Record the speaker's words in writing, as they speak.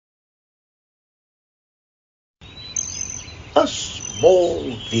A small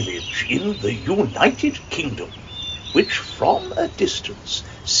village in the United Kingdom, which from a distance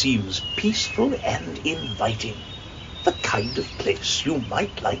seems peaceful and inviting. The kind of place you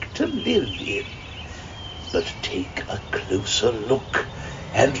might like to live in. But take a closer look,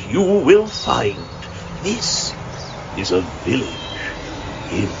 and you will find this is a village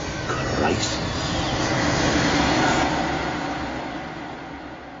in crisis.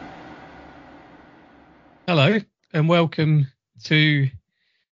 Hello, and welcome to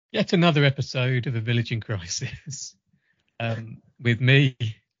yet another episode of A Village in Crisis, with me,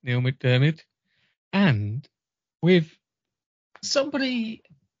 Neil McDermott, and with somebody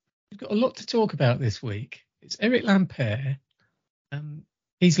we've got a lot to talk about this week. It's Eric Lampaert.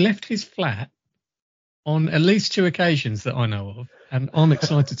 He's left his flat on at least 2 occasions that I know of, and I'm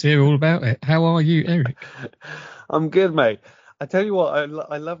excited to hear all about it. How are you, Eric? I'm good, mate. I tell you what,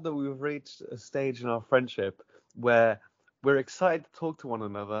 I love that we've reached a stage in our friendship where we're excited to talk to one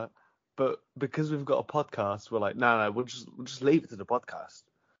another, but because we've got a podcast, we're like, no, we'll just leave it to the podcast.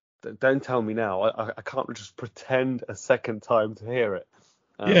 Don't tell me now. I can't just pretend a second time to hear it.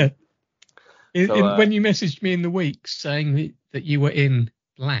 When you messaged me in the week saying that you were in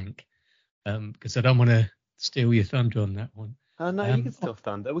blank, because I don't want to steal your thunder on that one. Oh, no, you can steal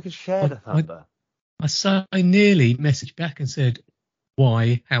thunder. We can share the thunder. I nearly messaged back and said,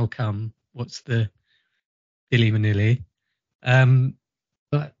 why, how come, what's the dilly-manilly?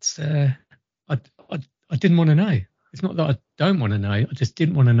 But I didn't want to know. It's not that I don't want to know. I just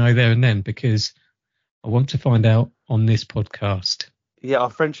didn't want to know there and then because I want to find out on this podcast. Yeah, our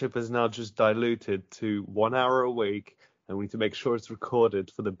friendship is now just diluted to 1 hour a week, and we need to make sure it's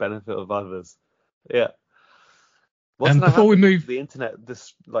recorded for the benefit of others. Yeah. And before we move, the internet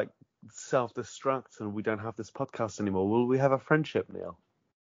self-destructs and we don't have this podcast anymore, will we have a friendship, Neil?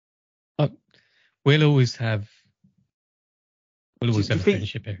 We'll always have a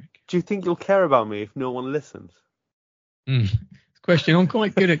friendship, Eric. Do you think you'll care about me if no one listens? Question. I'm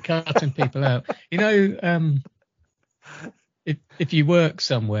quite good at cutting people out. You know, if you work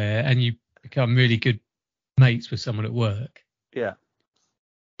somewhere and you become really good mates with someone at work, yeah.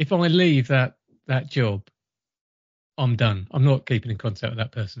 If I leave that job, I'm done. I'm not keeping in contact with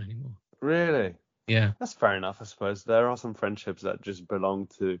that person anymore. Really? Yeah. That's fair enough, I suppose. There are some friendships that just belong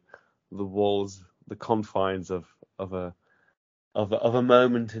to the walls, the confines of a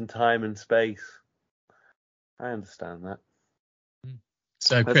moment in time and space. I understand that.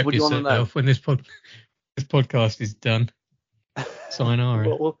 So prep yourself when this podcast is done.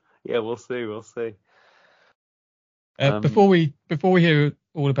 Sayonara. We'll see. Before we hear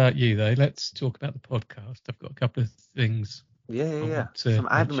all about you, though, let's talk about the podcast. I've got a couple of things. Yeah. Some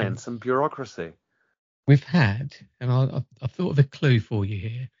admin, some bureaucracy. We've had, and I've thought of a clue for you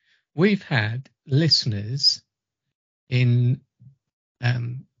here. We've had listeners in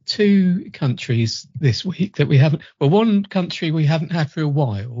 2 countries this week that we haven't. Well, one country we haven't had for a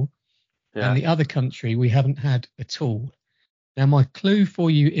while, and the other country we haven't had at all. Now, my clue for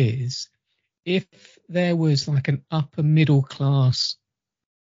you is, if there was like an upper middle class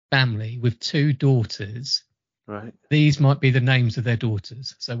family with 2 daughters, right? These might be the names of their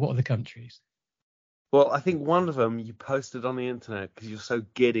daughters. So what are the countries? Well, I think one of them you posted on the internet because you're so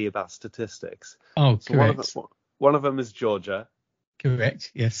giddy about statistics. Oh, so correct. One of them is Georgia.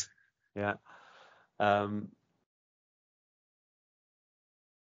 Correct. Yes. Yeah. So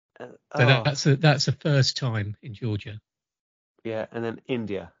that's a first time in Georgia. Yeah, and then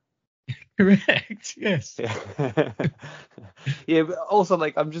India. Correct. Yes. Yeah. Yeah, but also,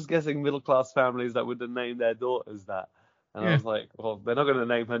 like, I'm just guessing middle class families that would name their daughters that, and I was like, well, they're not going to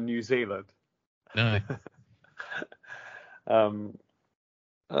name her New Zealand. No.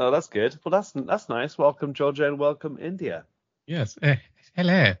 Oh, that's good. Well, that's nice. Welcome Georgia and welcome India. Yes.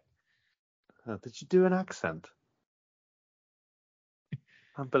 Hello. Did you do an accent?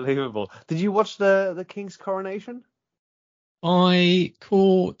 Unbelievable. Did you watch the King's coronation? I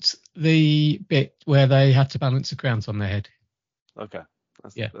caught the bit where they had to balance the crowns on their head. Okay.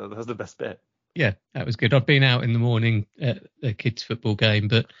 That's the best bit. Yeah, that was good. I've been out in the morning at the kids' football game,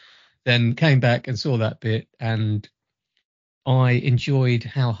 but then came back and saw that bit, and I enjoyed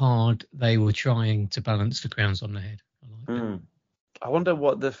how hard they were trying to balance the crowns on their head. I wonder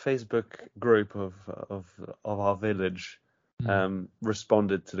what the Facebook group of our village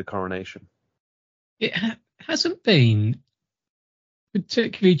responded to the coronation. It hasn't been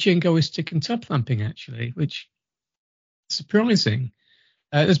particularly jingoistic and tub thumping, actually, which is surprising.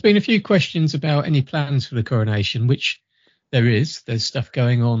 There's been a few questions about any plans for the coronation, which there is. There's stuff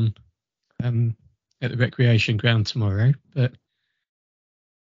going on at the recreation ground tomorrow, but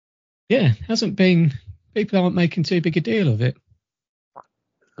yeah, hasn't been people aren't making too big a deal of it.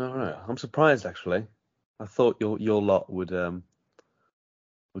 All right, I'm surprised actually. I thought your lot would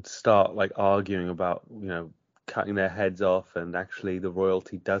start like arguing about cutting their heads off, and actually the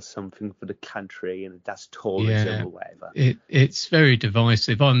royalty does something for the country and it does tourism Yeah, or whatever. it's very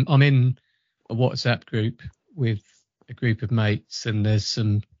divisive. I'm in a WhatsApp group with a group of mates, and there's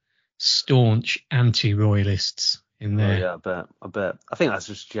some staunch anti-royalists in Oh there. yeah, I bet. I think that's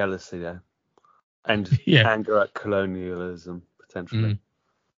just jealousy though, and Yeah. anger at colonialism potentially.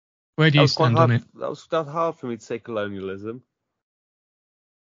 Where do That you was quite stand hard. on it? That was hard for me to say colonialism.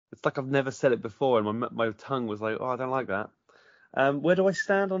 It's like I've never said it before, and my tongue was like, oh, I don't like that. Where do I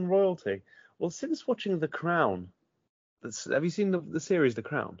stand on royalty? Well, since watching The Crown, have you seen the series The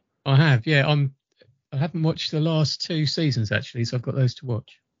Crown? I have, yeah. I haven't watched the last 2 seasons actually, so I've got those to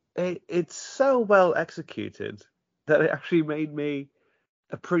watch. It's so well executed that it actually made me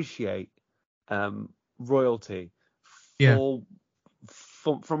appreciate royalty Yeah.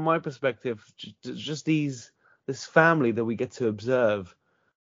 from my perspective, just this family that we get to observe,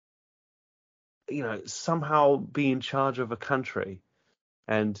 somehow be in charge of a country,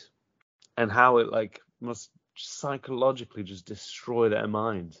 and how it like must psychologically just destroy their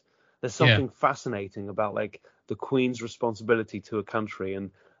minds. There's something fascinating about like the Queen's responsibility to a country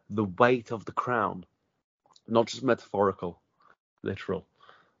and the weight of the crown, not just metaphorical, literal,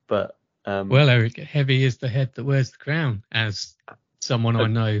 but Well, Eric, heavy is the head that wears the crown, as someone I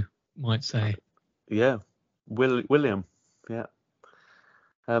know might say. Yeah, William. Yeah.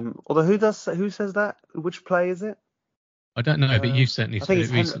 Although who says that? Which play is it? I don't know, but you've certainly I said think it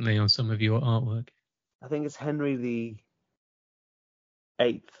it's recently on some of your artwork. I think it's Henry the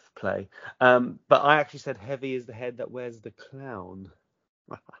Eighth play. But I actually said heavy is the head that wears the crown.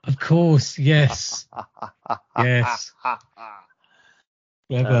 Of course, yes. Yes.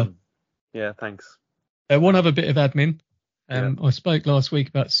 Clever. Yeah, thanks. One other bit of admin. Yeah. I spoke last week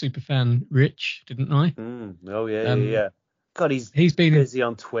about superfan Rich, didn't I? Oh yeah. God, he's been busy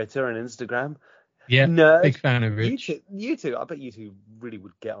on Twitter and Instagram. Yeah, Nerd. big fan of Rich. You two. I bet you two really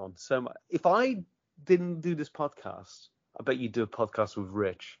would get on so much. If I didn't do this podcast, I bet you'd do a podcast with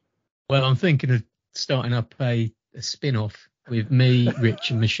Rich. Well, I'm thinking of starting up a spin-off with me,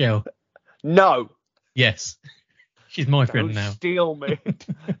 Rich, and Michelle. No. Yes. She's my friend now. Don't steal me.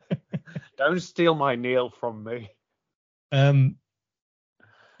 Don't steal my Neil from me.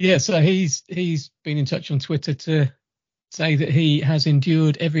 Yeah, so he's been in touch on Twitter to say that he has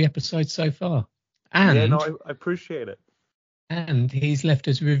endured every episode so far. And yeah, no, I appreciate it. And he's left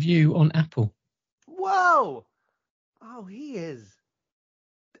us a review on Apple. Whoa! Oh, he is.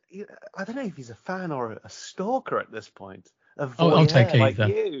 I don't know if he's a fan or a stalker at this point. I'll take like either.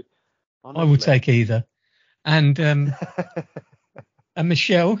 You, I will take either. And and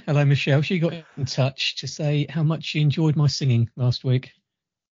Michelle, hello Michelle, she got in touch to say how much she enjoyed my singing last week.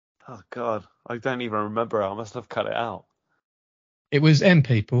 Oh God, I don't even remember. I must have cut it out. It was M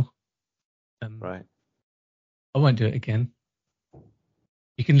People. Right. I won't do it again.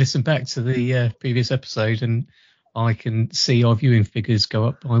 You can listen back to the previous episode and I can see our viewing figures go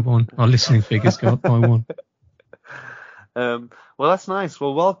up by 1. Our listening figures go up by 1. Well, that's nice.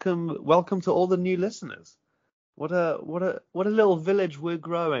 Well, welcome to all the new listeners. What a little village we're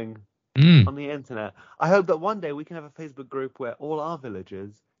growing on the internet. I hope that one day we can have a Facebook group where all our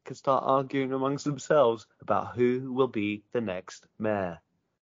villagers can start arguing amongst themselves about who will be the next mayor.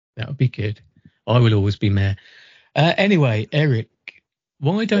 That would be good. I will always be mayor. Anyway, Eric,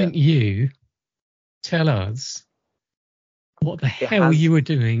 why don't you tell us what the hell you were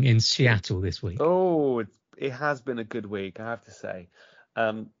doing in Seattle this week? Oh, it has been a good week, I have to say.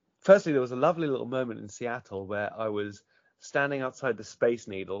 Firstly, there was a lovely little moment in Seattle where I was standing outside the Space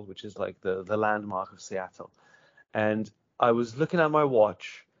Needle, which is like the landmark of Seattle. And I was looking at my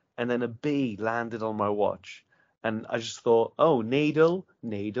watch, and then a bee landed on my watch. And I just thought, oh, needle,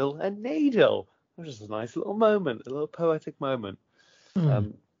 needle, and needle. It was just a nice little moment, a little poetic moment.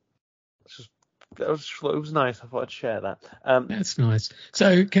 It was nice. I thought I'd share that. That's nice.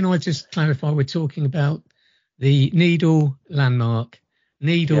 So can I just clarify, we're talking about the needle landmark,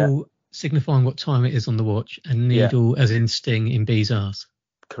 needle signifying what time it is on the watch, and needle as in sting in bee's arse.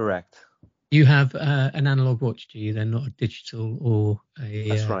 Correct. You have an analog watch, do you then, not a digital or a...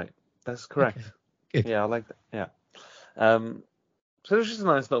 That's right. That's correct. Okay. Good. Yeah, I like that. Yeah. So it was just a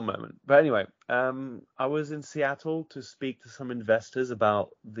nice little moment. But anyway, I was in Seattle to speak to some investors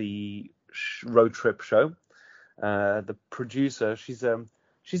about the road trip show. The producer, she's a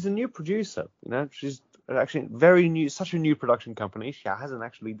new producer. She's actually very new, such a new production company. She hasn't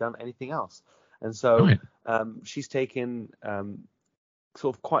actually done anything else, and so she's taken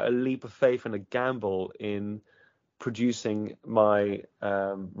sort of quite a leap of faith and a gamble in producing my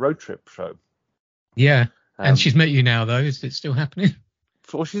road trip show. Yeah. And Um, she's met you now, though. Is it still happening?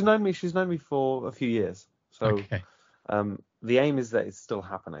 Well, she's known me for a few years. So Okay. the aim is that it's still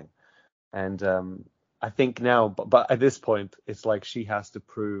happening. And I think now, but at this point, it's like she has to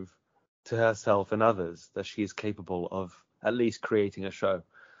prove to herself and others that she is capable of at least creating a show.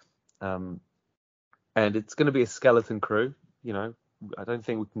 And it's going to be a skeleton crew. You know, I don't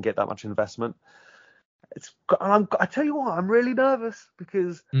think we can get that much investment. I tell you what, I'm really nervous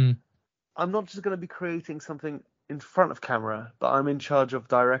because I'm not just going to be creating something in front of camera, but I'm in charge of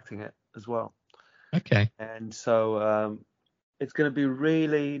directing it as well. Okay. And so it's going to be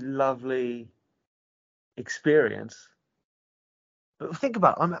really lovely experience. But think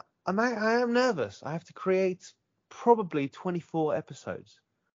about it, I am nervous. I have to create probably 24 episodes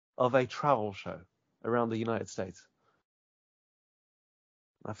of a travel show around the United States.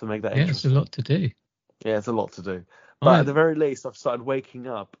 I have to make that Yeah, it's a interesting. lot to do. Yeah, it's a lot to do. But at the very least, I've started waking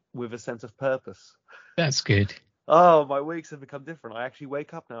up with a sense of purpose. That's good. Oh, my weeks have become different. I actually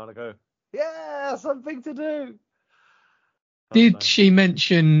wake up now and I go, yeah, something to do. Did she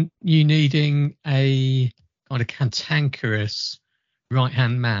mention you needing a kind of cantankerous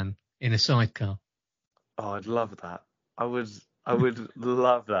right-hand man in a sidecar? Oh, I'd love that. I would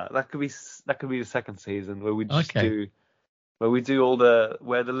love that. That could be the second season where we just do all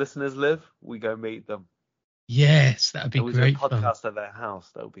where the listeners live. We go meet them. Yes, that would be and we great do a podcast at their house.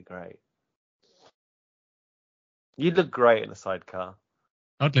 That would be great. You'd look great in a sidecar.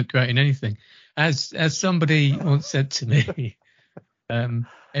 I'd look great in anything. As somebody once said to me,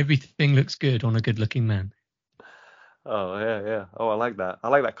 everything looks good on a good-looking man. Oh yeah. Oh, I like that. I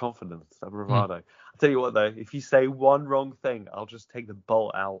like that confidence, that bravado. I'll tell you what though, if you say one wrong thing, I'll just take the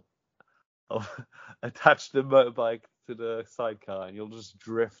bolt out. I'll attach the motorbike to the sidecar, and you'll just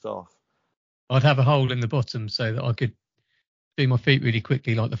drift off. I'd have a hole in the bottom so that I could do my feet really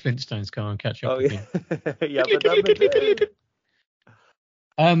quickly like the Flintstones car and catch up with you. Yeah, but that'd be good.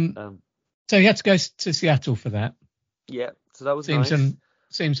 So you had to go to Seattle for that. Yeah, so that was nice.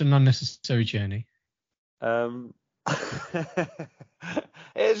 Seems an unnecessary journey.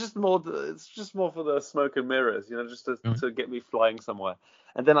 It's just more for the smoke and mirrors, you know, just to get me flying somewhere.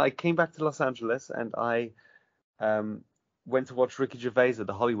 And then I came back to Los Angeles and I went to watch Ricky Gervais at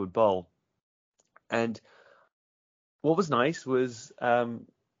the Hollywood Bowl. And what was nice was I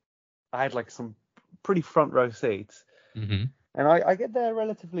had like some pretty front row seats. Mm-hmm. And I get there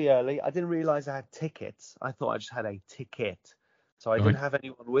relatively early. I didn't realize I had tickets. I thought I just had a ticket. So I didn't have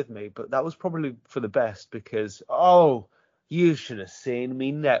anyone with me, but that was probably for the best because, you should have seen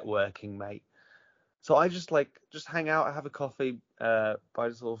me networking, mate. So I just hang out, I have a coffee by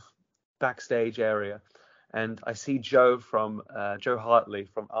the sort of backstage area, and I see Joe Hartley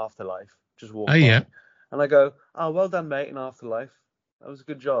from Afterlife just walk by. Yeah. And I go, well done, mate, in Afterlife. That was a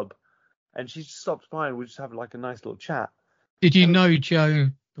good job. And she just stops by and we just have like a nice little chat. Did you know Joe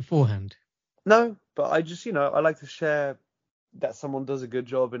beforehand? No, but I just, I like to share that someone does a good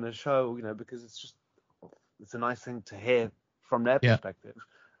job in a show, because it's a nice thing to hear from their perspective.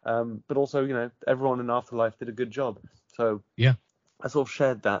 But also, everyone in Afterlife did a good job. So yeah, I sort of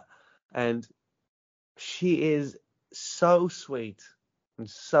shared that. And she is so sweet and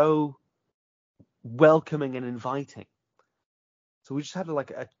so welcoming and inviting. So we just had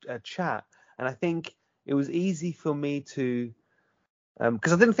like a chat. And I think it was easy for me to,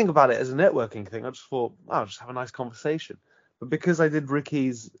 because I didn't think about it as a networking thing. I just thought, I'll just have a nice conversation. But because I did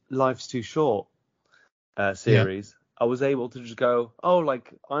Ricky's Life's Too Short series, I was able to just go,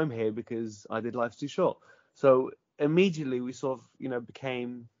 I'm here because I did Life's Too Short. So immediately we sort of,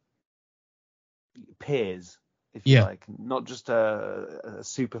 became peers, if you like, not just a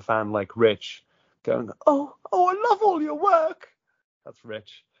super fan like Rich going, I love all your work. That's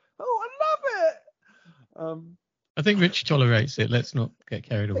Rich. I love it. I think Rich tolerates it. Let's not get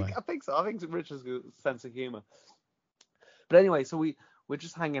carried away. I think so. I think Rich has a sense of humor. But anyway, so we're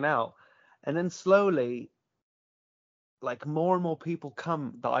just hanging out, and then slowly, like more and more people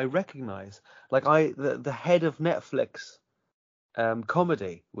come that I recognize. Like the head of Netflix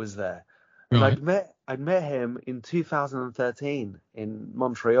comedy was there, and I'd met him in 2013 in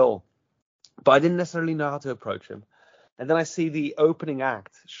Montreal, but I didn't necessarily know how to approach him. And then I see the opening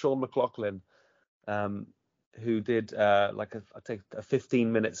act, Sean McLaughlin, who did a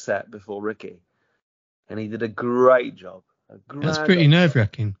 15-minute set before Ricky, and he did a great job. That's pretty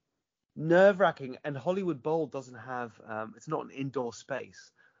nerve-wracking. And Hollywood Bowl doesn't have it's not an indoor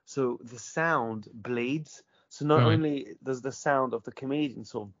space, so the sound bleeds. So not only does the sound of the comedian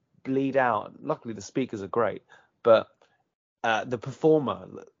sort of bleed out, luckily the speakers are great, but the performer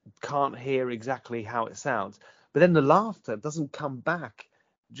can't hear exactly how it sounds, but then the laughter doesn't come back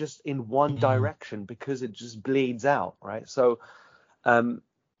just in one direction because it just bleeds out, right? So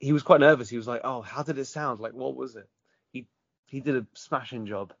he was quite nervous. He was like, "Oh, how did it sound? Like, what was it?" He did a smashing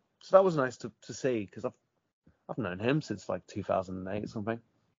job. So that was nice to see, because I've known him since like 2008 or something.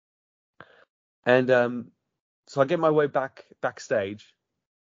 And so I get my way backstage.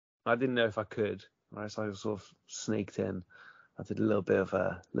 I didn't know if I could, right? So I sort of sneaked in. I did a little bit of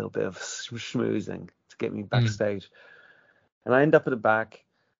schmoozing to get me backstage, and I end up at the back.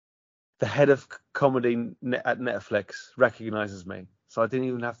 The head of comedy at Netflix recognizes me, so I didn't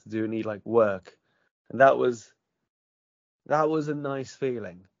even have to do any like work, and that was a nice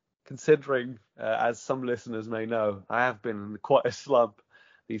feeling, considering, as some listeners may know, I have been in quite a slump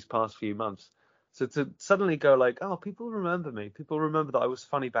these past few months. So to suddenly go like, oh, people remember me. People remember that I was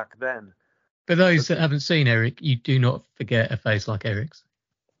funny back then. For those that haven't seen Eric, you do not forget a face like Eric's.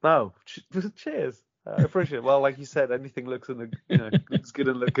 No, cheers. I appreciate it. Well, like you said, anything looks looks good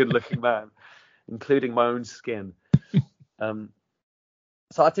in a good-looking man, including my own skin. So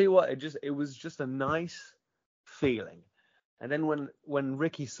I tell you what, it was just a nice feeling. And then when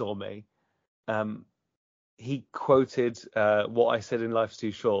Ricky saw me, he quoted what I said in Life's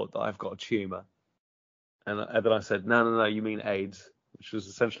Too Short, that I've got a tumour. And then I said, no, you mean AIDS, which was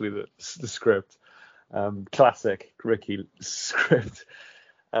essentially the script. Classic Ricky script.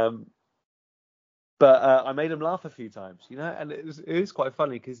 But I made him laugh a few times, and it was quite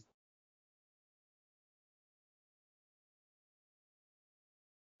funny because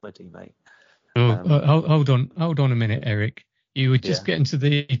mate. Hold on a minute, Eric. You were just getting to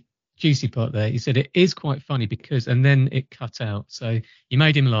the juicy part there. You said it is quite funny because, and then it cut out. So you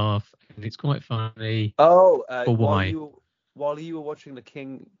made him laugh, and it's quite funny. Oh, why? While you were watching the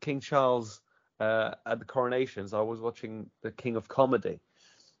King Charles at the coronations, I was watching the King of Comedy.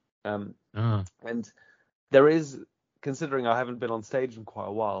 And there is, considering I haven't been on stage in quite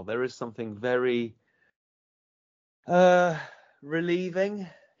a while, there is something very relieving,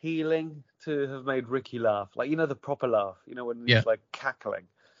 healing to have made Ricky laugh. Like, the proper laugh, when he's like cackling.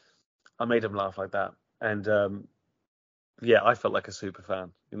 I made him laugh like that. And I felt like a super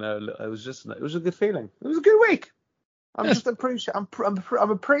fan. It was a good feeling. It was a good week. I'm just appreciative.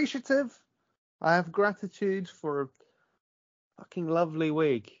 I'm appreciative. I have gratitude for a fucking lovely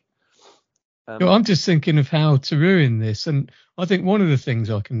week. I'm just thinking of how to ruin this, and I think one of the things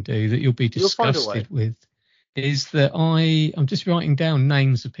I can do that you'll be disgusted with is that I'm just writing down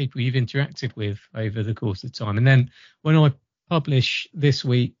names of people you've interacted with over the course of time, and then when I publish this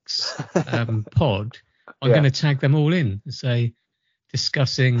week's pod, I'm going to tag them all in and say,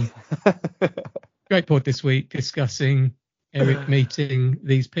 discussing great pod this week, discussing Eric meeting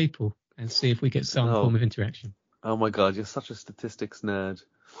these people, and see if we get some form of interaction. Oh my God, you're such a statistics nerd.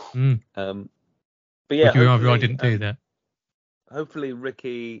 But would you rather I didn't do that? Hopefully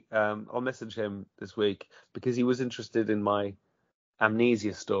Ricky, I'll message him this week because he was interested in my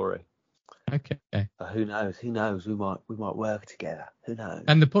amnesia story. Okay. Who knows? We might work together. Who knows?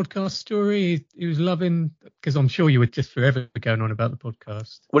 And the podcast story, he was loving, because I'm sure you were just forever going on about the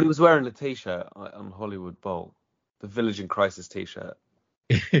podcast. Well, he was wearing a T-shirt on Hollywood Bowl, the Village in Crisis T-shirt.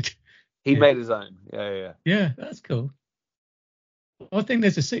 He made his own. Yeah. Yeah, that's cool. I think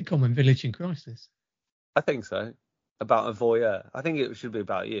there's a sitcom in Village in Crisis. I think so. About a voyeur. I think it should be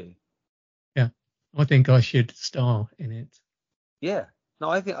about you. Yeah, I think I should star in it. Yeah. No,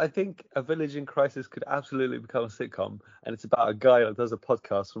 I think A Village in Crisis could absolutely become a sitcom, and it's about a guy that does a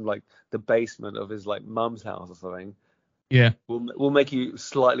podcast from like the basement of his like mum's house or something. Yeah. We'll make you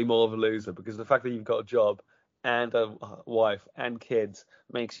slightly more of a loser because the fact that you've got a job and a wife and kids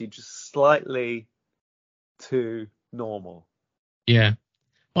makes you just slightly too normal. Yeah.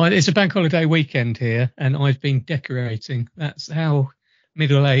 It's a bank holiday weekend here, and I've been decorating. That's how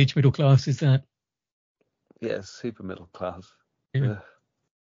middle class is that? Yeah, super middle class. Yeah.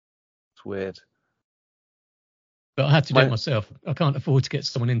 It's weird. But I had to do it myself. I can't afford to get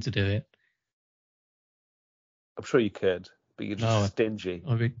someone in to do it. I'm sure you could, but you're just stingy.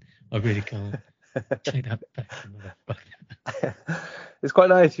 I really can't. Take that back. It's quite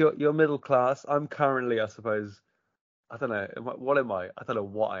nice. You're middle class. I'm currently, I suppose, I don't know. What am I? I don't know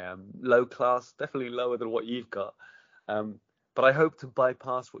what I am. Low class, definitely lower than what you've got. But I hope to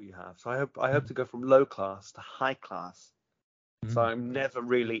bypass what you have. So I hope to go from low class to high class. So I'm never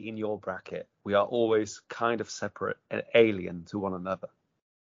really in your bracket. We are always kind of separate and alien to one another.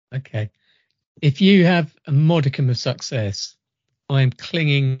 Okay. If you have a modicum of success, I am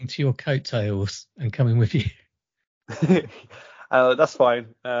clinging to your coattails and coming with you. That's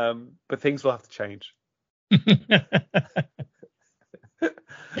fine. But things will have to change.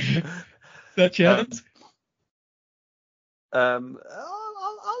 That chance? I'll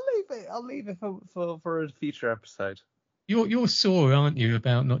leave it. I'll leave it for a future episode. You're sore, aren't you,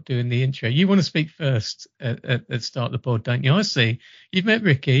 about not doing the intro? You want to speak first at the start of the pod, don't you? I see. You've met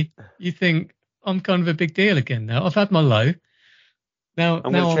Ricky. You think I'm kind of a big deal again now. I've had my low. Now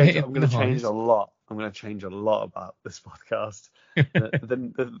I'm going to change a lot. I'm going to change a lot about this podcast.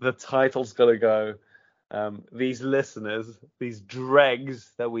 the title's going to go, these listeners, these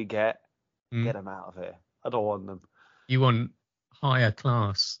dregs that we get them out of here. I don't want them. You want higher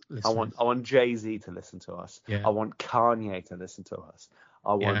class listeners. I want Jay-Z to listen to us. Yeah. I want Kanye to listen to us.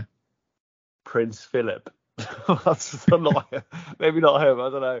 I want Prince Philip. That's not him. Maybe not him. I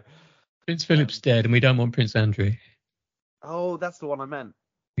don't know. Prince Philip's dead, and we don't want Prince Andrew. Oh, that's the one I meant.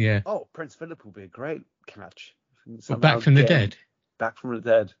 Yeah. Oh, Prince Philip will be a great catch. Well, back from the dead. Back from the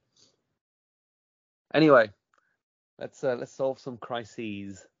dead. Anyway, let's solve some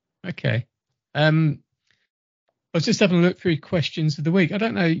crises. Okay. I was just having a look through questions of the week. I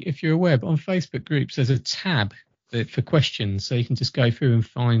don't know if you're aware, but on Facebook groups there's a tab for questions, so you can just go through and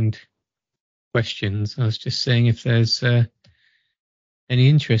find questions. I was just seeing if there's any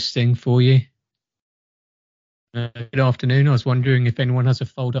interesting for you. Good afternoon. I was wondering if anyone has a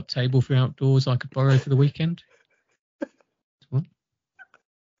fold-up table for outdoors I could borrow for the weekend. What?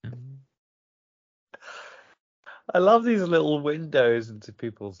 I love these little windows into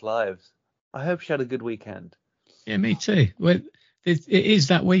people's lives. I hope she had a good weekend. Yeah, me too. Well, it is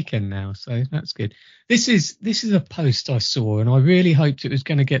that weekend now, so that's good. This is a post I saw, and I really hoped it was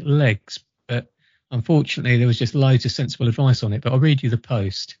going to get legs, but unfortunately there was just loads of sensible advice on it. But I'll read you the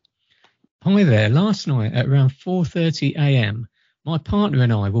post. Hi there. Last night at around 4:30 a.m., my partner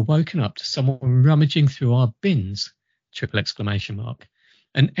and I were woken up to someone rummaging through our bins! !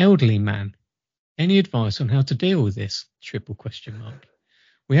 An elderly man. Any advice on how to deal with this? !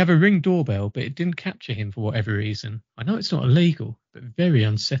 We have a Ring doorbell, but it didn't capture him for whatever reason. I know it's not illegal, but very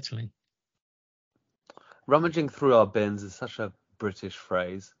unsettling. Rummaging through our bins is such a British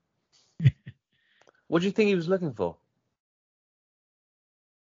phrase. What do you think he was looking for?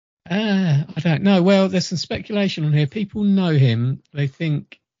 I don't know. Well, there's some speculation on here. People know him. They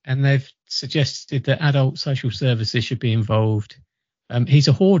think, and they've suggested that adult social services should be involved. He's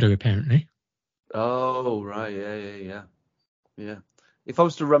a hoarder, apparently. Oh, right. Yeah. If I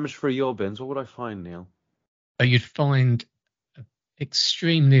was to rummage through your bins, what would I find, Neil? You'd find an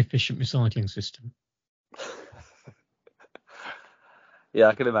extremely efficient recycling system. Yeah,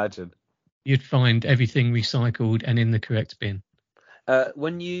 I can imagine. You'd find everything recycled and in the correct bin.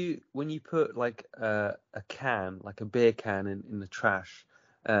 When you put like a can, like a beer can in the trash,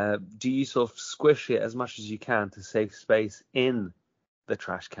 do you sort of squish it as much as you can to save space in the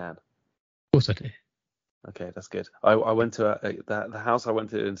trash can? Of course I do. Okay, that's good. I went to the house I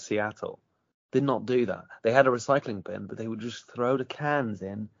went to in Seattle. Did not do that. They had a recycling bin, but they would just throw the cans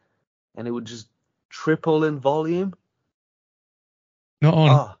in, and it would just triple in volume. Not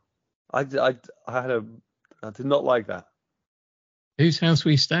on. I did not like that. Whose house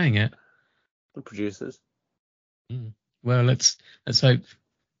were you staying at? The producers. Well, let's hope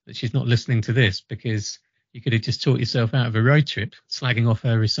that she's not listening to this, because you could have just taught yourself out of a road trip slagging off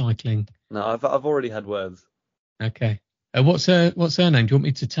her recycling. No, I've already had words. Okay. What's her name? Do you want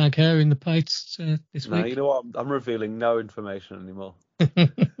me to tag her in the post this week? No, you know what? I'm revealing no information anymore.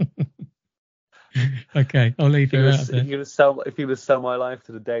 Okay, I'll leave her out there. If you would sell my life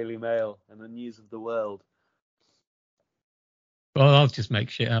to the Daily Mail and the News of the World. Well, I'll just make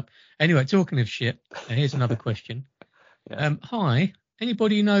shit up. Anyway, talking of shit, here's another question. Yeah. Hi,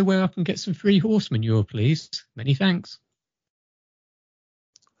 anybody know where I can get some free horse manure, please? Many thanks.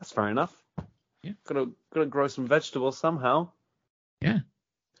 That's fair enough. Yeah. Gotta grow some vegetables somehow. Yeah.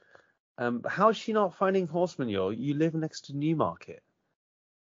 How is she not finding horse manure? You live next to Newmarket.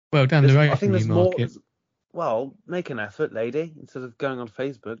 Well, down the road I think from there's Newmarket. more. Well, make an effort, lady. Instead of going on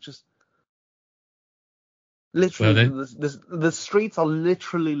Facebook, just literally, the streets are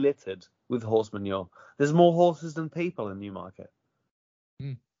literally littered with horse manure. There's more horses than people in Newmarket.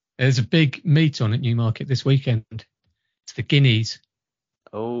 There's a big meet on at Newmarket this weekend. It's the Guineas.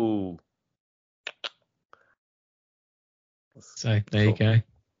 Oh. So there you go.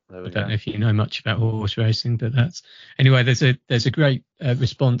 I don't know if you know much about horse racing, but that's anyway. There's a great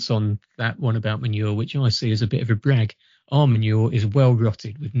response on that one about manure, which I see as a bit of a brag. Our manure is well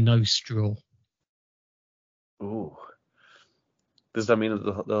rotted with no straw. Ooh. Does that mean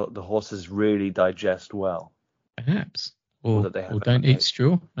that the horses really digest well? Perhaps, or don't eat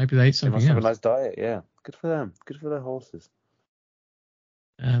straw. Maybe they eat something else. They must have a nice diet. Yeah, good for them. Good for their horses.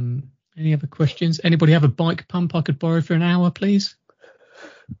 Any other questions? Anybody have a bike pump I could borrow for an hour, please?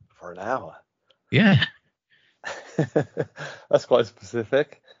 For an hour. Yeah. That's quite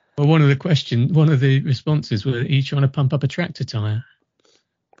specific. Well, one of the responses were, "Are you trying to pump up a tractor tyre?"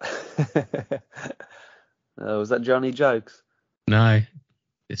 Oh, was that Johnny Jokes? No,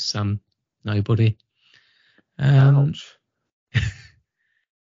 it's some nobody. Ouch.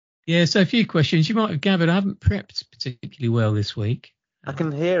 Yeah, so a few questions. You might have gathered I haven't prepped particularly well this week. I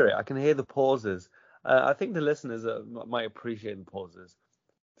can hear it. I can hear the pauses. I think the listeners might appreciate the pauses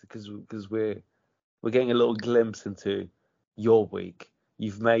because we're getting a little glimpse into your week.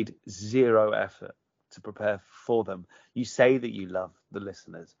 You've made zero effort to prepare for them. You say that you love the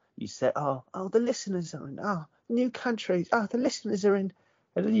listeners. You say, oh, the listeners are in. Oh, new countries. Oh, the listeners are in.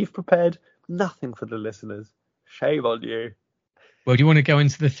 And then you've prepared nothing for the listeners. Shame on you. Well, do you want to go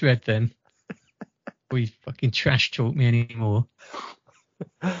into the thread then? Or you fucking trash talk me anymore?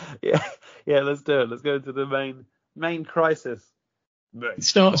 yeah, let's do it. Let's go into the main crisis. It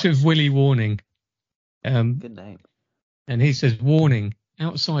starts with Willie Warning. Good name. And he says, "Warning,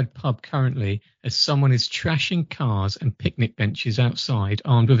 outside pub currently as someone is trashing cars and picnic benches outside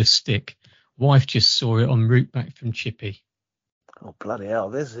armed with a stick. Wife just saw it en route back from Chippy." Oh, bloody hell.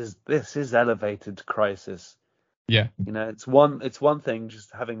 This is elevated crisis. Yeah. You know, it's one thing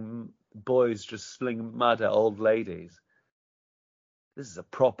just having boys just sling mud at old ladies. This is a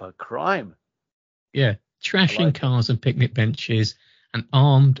proper crime. Yeah. Trashing cars and picnic benches and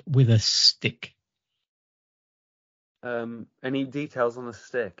armed with a stick. Any details on the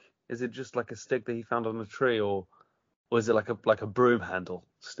stick? Is it just like a stick that he found on a tree, or is it like a broom handle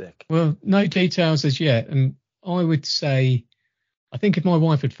stick? Well, no details as yet. And I would say, I think if my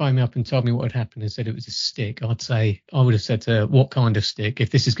wife had phoned me up and told me what had happened and said it was a stick, I would have said to her, "What kind of stick?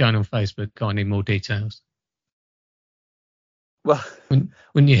 If this is going on Facebook, I need more details." Well, wouldn't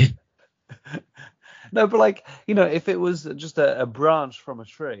you? No, but like, you know, if it was just a branch from a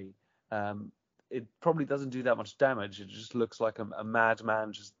tree, it probably doesn't do that much damage. It just looks like a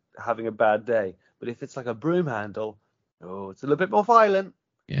madman just having a bad day. But if it's like a broom handle, it's a little bit more violent.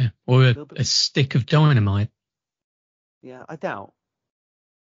 Yeah, or a stick of dynamite. Yeah, I doubt.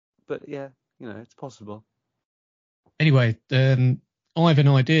 But yeah, you know, it's possible. Anyway, I have an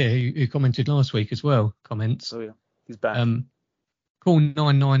idea who commented last week as well. Comments. Oh yeah, he's back. Call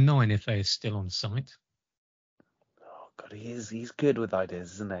 999 if they are still on site. Oh God, he's good with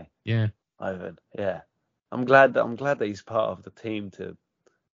ideas, isn't he? Yeah. Ivan. Yeah. I'm glad that he's part of the team to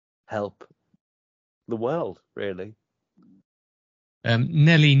help the world, really.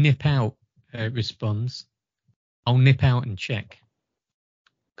 Nelly Nip Out responds, "I'll nip out and check."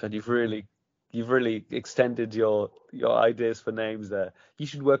 God, you've really extended your ideas for names there. You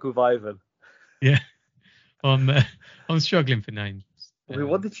should work with Ivan. Yeah. I'm struggling for names. Wait,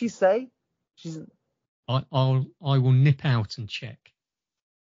 what did she say? I will nip out and check.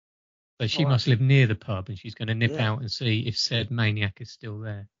 So she must live near the pub, and she's going to nip out and see if said maniac is still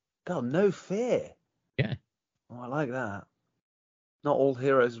there. God, no fear. Yeah. Oh, I like that. Not all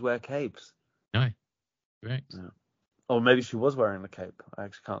heroes wear capes. No. Correct. Yeah. Or maybe she was wearing a cape. I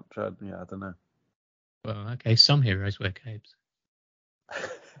actually can't try. Yeah, I don't know. Well, okay, some heroes wear capes.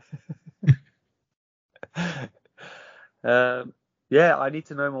 Yeah, I need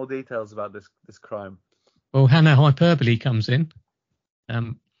to know more details about this crime. Well, Hannah Hyperbole comes in.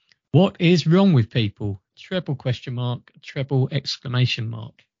 What is wrong with people? Treble question mark, treble exclamation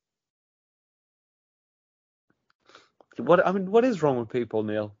mark. What is wrong with people,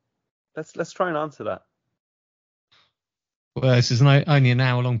 Neil? Let's try and answer that. Well, this is only an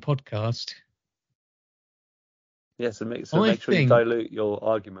hour-long podcast. Yeah, so make sure you dilute your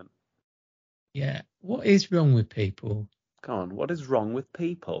argument. Yeah, what is wrong with people? Come on, what is wrong with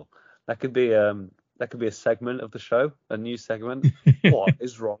people? That could be a segment of the show, a new segment. What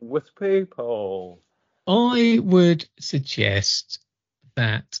is wrong with people? I would suggest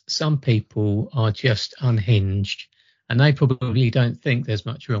that some people are just unhinged, and they probably don't think there's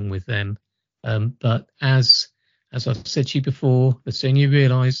much wrong with them. But as I've said to you before, the sooner you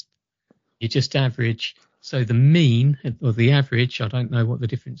realise you're just average. So the mean or the average, I don't know what the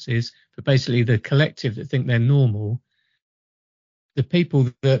difference is, but basically the collective that think they're normal, the people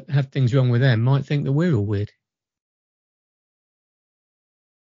that have things wrong with them might think that we're all weird.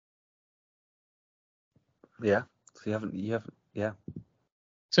 Yeah. So you haven't. Yeah.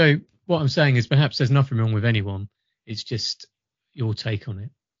 So what I'm saying is perhaps there's nothing wrong with anyone. It's just your take on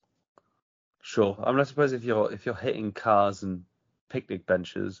it. Sure. I mean, I suppose if you're hitting cars and picnic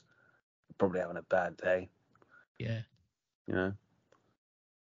benches, you're probably having a bad day. Yeah. You know.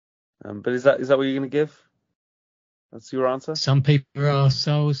 But is that what you're going to give? That's your answer? Some people are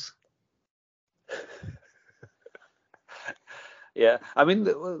arseholes. Yeah, I mean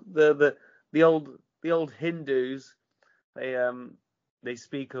the old Hindus, they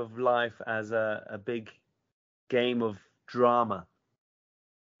speak of life as a big game of drama,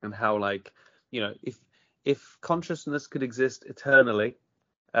 and how, like, if consciousness could exist eternally,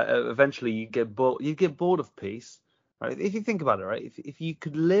 eventually you get bored of peace, right? If you think about it, right, if you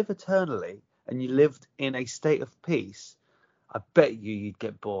could live eternally and you lived in a state of peace, I bet you'd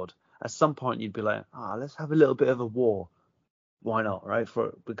get bored. At some point you'd be like, let's have a little bit of a war. Why not, right?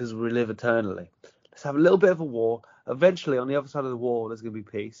 Because we live eternally. Let's have a little bit of a war. Eventually, on the other side of the war, there's going to be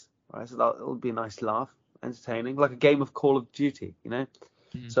peace, right? So that'll be a nice laugh, entertaining, like a game of Call of Duty, you know?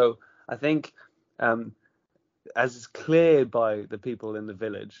 Mm. So I think, as is clear by the people in the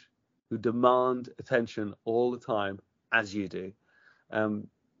village who demand attention all the time, as you do,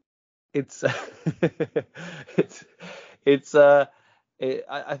 it's it's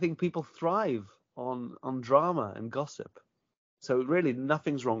I think people thrive on drama and gossip. So really,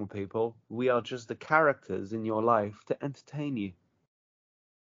 nothing's wrong with people. We are just the characters in your life to entertain you.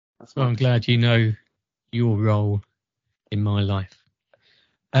 That's Well, my I'm glad you know your role in my life.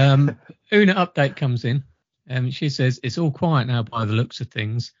 Una update comes in. She says, it's all quiet now by the looks of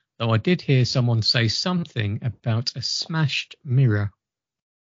things, though I did hear someone say something about a smashed mirror.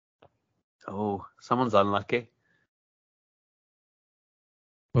 Oh, someone's unlucky.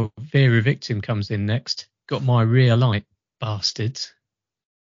 Well, Vera Victim comes in next. Got my rear light, bastards.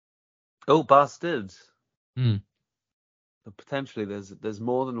 Oh, bastards. Hmm. But potentially there's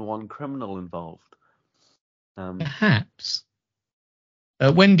more than one criminal involved. Perhaps.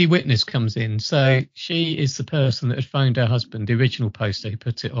 Wendy Witness comes in. So she is the person that had phoned her husband, the original poster, who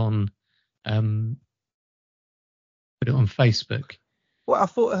put it on Facebook. Well, I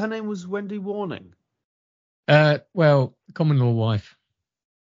thought her name was Wendy Warning. Well, common law wife.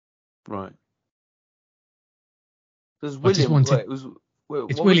 Right. Because I just wanted. It's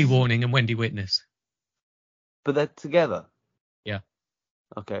Willie was, Warning and Wendy Witness. But they're together. Yeah.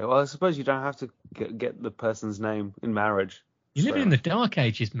 Okay. Well, I suppose you don't have to get the person's name in marriage. You live in the dark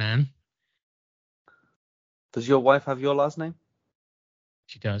ages, man. Does your wife have your last name?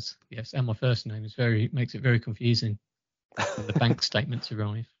 She does, yes. And my first name makes it very confusing when the bank statements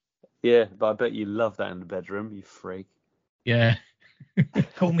arrive. Yeah, but I bet you love that in the bedroom, you freak. Yeah.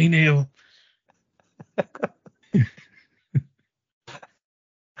 Call me Neil.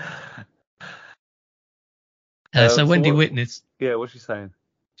 So Wendy Witness. Yeah, what's she saying?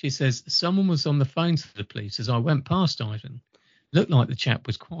 She says, someone was on the phone to the police as I went past Ivan. Looked like the chap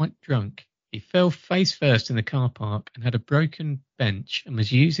was quite drunk. He fell face first in the car park and had a broken bench and was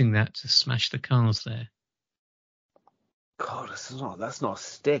using that to smash the cars there. God, that's not a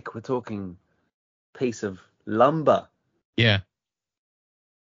stick. We're talking piece of lumber. Yeah.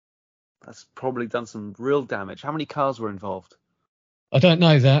 That's probably done some real damage. How many cars were involved? I don't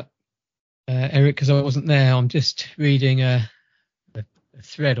know that, Eric, because I wasn't there. I'm just reading a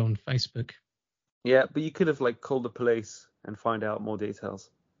thread on Facebook. Yeah, but you could have called the police and find out more details.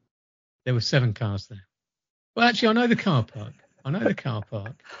 There were 7 cars there. Well, actually, I know the car park.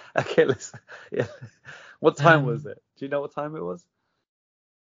 Okay, listen. Yeah. What time was it? Do you know what time it was?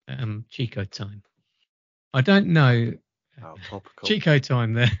 Chico time. I don't know. Oh, topical. Chico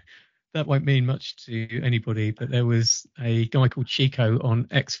time there. That won't mean much to anybody, but there was a guy called Chico on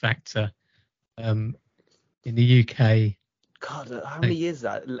X Factor in the UK. God, how many years is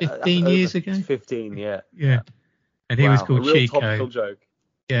that? 15 years ago? 15, yeah. Yeah. And he was called a real Chico. Topical joke.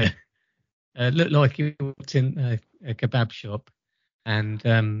 Yeah. Looked like he walked in a kebab shop, and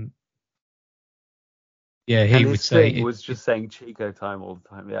he would say it was just saying Chico time all the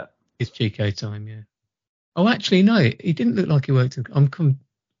time. Yeah. It's Chico time, yeah. Oh, actually, no, he didn't look like he worked. I'm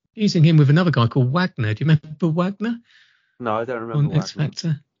confusing him with another guy called Wagner. Do you remember Wagner? No, I don't remember on X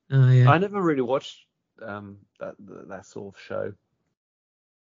Factor. Oh, yeah. I never really watched that sort of show.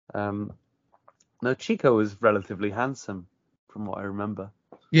 No, Chico was relatively handsome, from what I remember.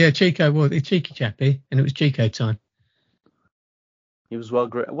 Yeah, Chico was a cheeky chappy, and it was Chico time. He was well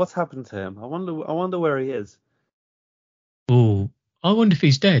great. What's happened to him? I wonder where he is. Oh, I wonder if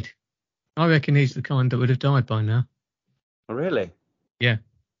he's dead. I reckon he's the kind that would have died by now. Oh, really? Yeah.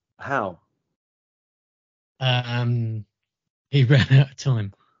 How? He ran out of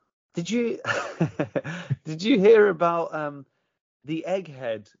time. Did you hear about the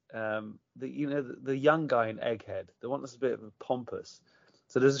Egghead? The young guy in Egghead, the one that's a bit pompous.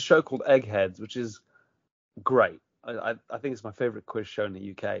 So there's a show called Eggheads, which is great. I think it's my favorite quiz show in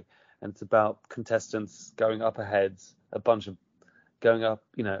the UK, and it's about contestants going up against a bunch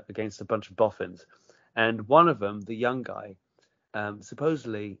of boffins, and one of them, the young guy,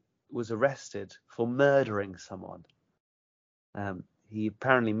 supposedly was arrested for murdering someone. He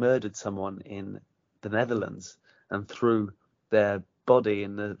apparently murdered someone in the Netherlands and threw their body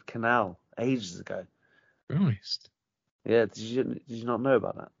in the canal ages ago. Christ. Yeah, did you not know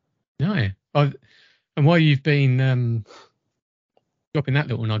about that? No. And while you've been dropping that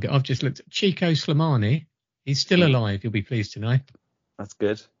little nugget, I've just looked at Chico Slimani. He's still alive, you'll be pleased to know. That's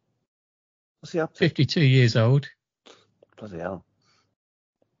good. What's he up to? 52 years old. Bloody hell.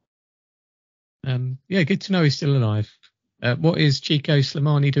 Yeah, good to know he's still alive. What is Chico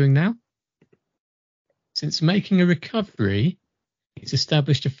Slimani doing now? Since making a recovery, he's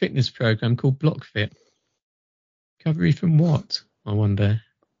established a fitness program called BlockFit. Recovery from what, I wonder?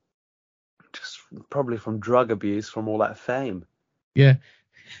 Just probably from drug abuse, from all that fame. Yeah.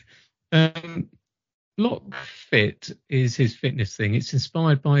 BlockFit is his fitness thing. It's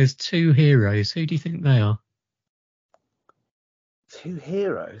inspired by his two heroes. Who do you think they are? Two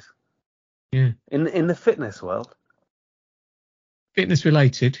heroes? Yeah. In the fitness world? Fitness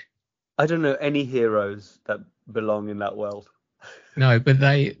related. I don't know any heroes that belong in that world. No, but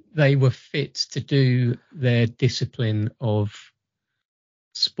they were fit to do their discipline of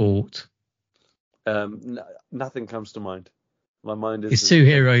sport. Nothing comes to mind. My mind is. His two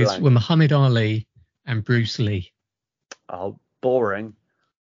heroes blank. were Muhammad Ali and Bruce Lee. Oh, boring.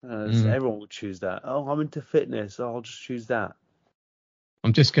 Everyone would choose that. Oh, I'm into fitness. Oh, I'll just choose that.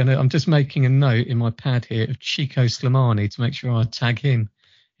 I'm just making a note in my pad here of Chico Slimani to make sure I tag him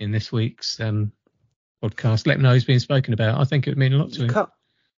in this week's podcast. Let him know he's being spoken about. I think it would mean a lot to him.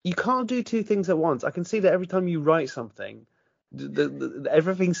 You can't do two things at once. I can see that every time you write something,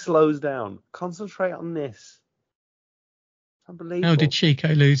 everything slows down. Concentrate on this. Unbelievable. How did Chico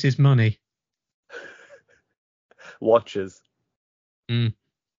lose his money? Watches. This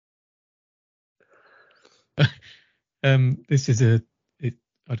is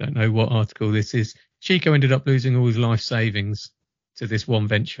I don't know what article this is. Chico ended up losing all his life savings to this one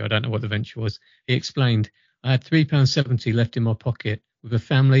venture. I don't know what the venture was. He explained, I had £3.70 left in my pocket with a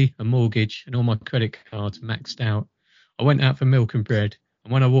family, a mortgage and all my credit cards maxed out. I went out for milk and bread,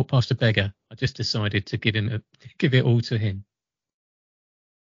 and when I walked past a beggar, I just decided to give it all to him.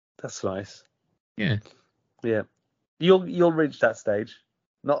 That's nice. Yeah. Yeah. You'll reach that stage.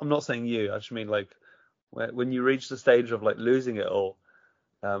 I'm not saying you. I just mean like when you reach the stage of like losing it all,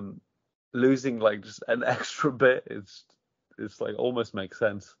 losing like just an extra bit, it's like almost makes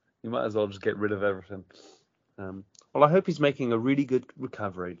sense. You might as well just get rid of everything. Well, I hope he's making a really good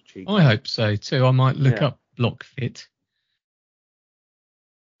recovery, Chico. I hope so too. I might look up BlockFit.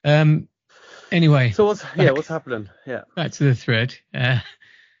 Anyway. So what's happening? Yeah. Back to the thread.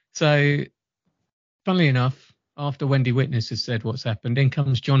 So, funnily enough, after Wendy Witness has said what's happened, in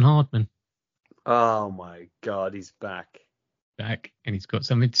comes John Hardman. Oh my God, he's back. Back, and he's got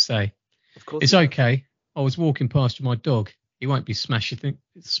something to say. Of course. It's okay. I was walking past my dog. He won't be smashing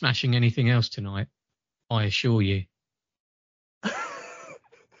anything else tonight, I assure you.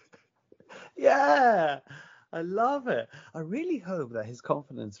 Yeah, I love it. I really hope that his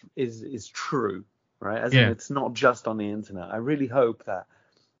confidence is true, right? As in it's not just on the internet. I really hope that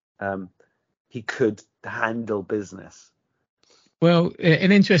he could handle business. Well,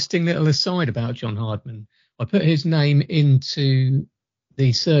 an interesting little aside about John Hardman. I put his name into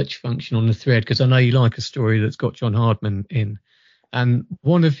the search function on the thread because I know you like a story that's got John Hardman in. And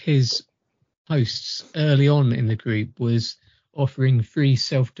one of his posts early on in the group was offering free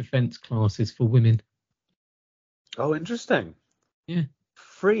self-defense classes for women. Oh, interesting. Yeah.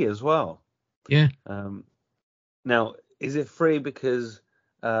 Free as well. Yeah. Now, is it free because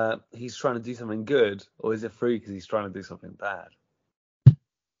he's trying to do something good, or is it free because he's trying to do something bad?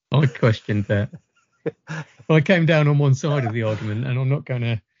 I questioned that. I came down on one side of the argument, and I'm not going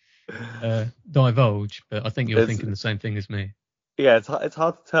to divulge, but I think you're thinking the same thing as me. Yeah, it's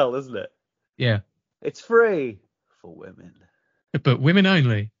hard to tell, isn't it? Yeah. It's free for women. But women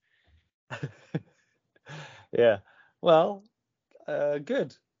only. Yeah. Well,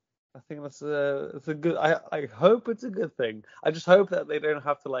 good. I think it's a good. I hope it's a good thing. I just hope that they don't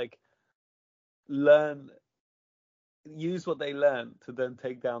have to like use what they learn to then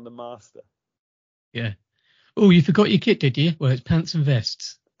take down the master. Yeah. Oh, you forgot your kit, did you? Well, it's pants and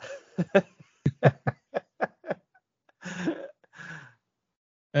vests.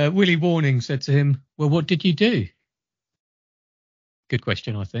 Willie Warning said to him, well, what did you do? Good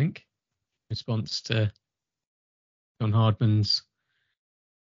question, I think. Response to John Hardman's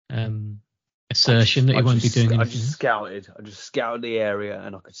assertion that he won't be doing anything. I just scouted the area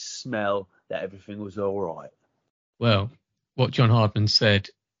and I could smell that everything was all right. Well, what John Hardman said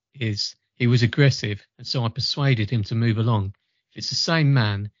is he was aggressive, and so I persuaded him to move along. If it's the same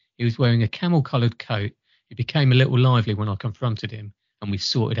man, he was wearing a camel-coloured coat, He became a little lively when I confronted him, and we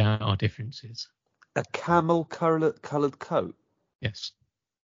sorted out our differences. A camel coloured coat. Yes.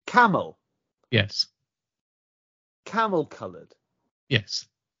 Camel. Yes. Camel coloured. Yes.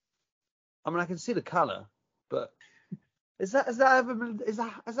 I mean, I can see the colour, but has that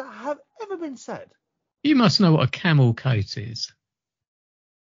ever been said? You must know what a camel coat is.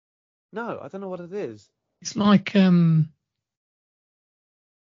 No, I don't know what it is. It's like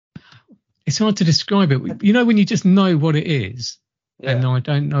it's hard to describe it. You know when you just know what it is, and I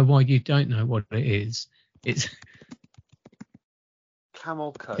don't know why you don't know what it is. It's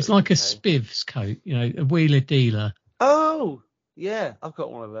camel coat. It's like a spiv's coat, you know, a wheeler dealer. Oh, yeah, I've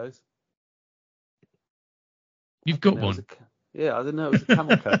got one of those. You've got one? Yeah, I didn't know it was a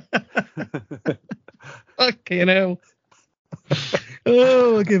camel coat. Fucking hell.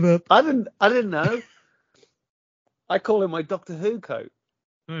 Oh, I give up. I didn't know. I call it my Doctor Who coat.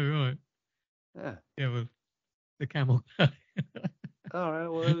 Oh, right. Yeah. Yeah, well, the camel coat. All right,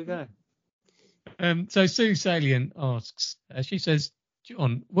 well, there we go. So Sue Salient asks, she says,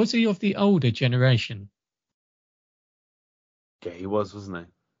 John, was he of the older generation? Yeah, he was, wasn't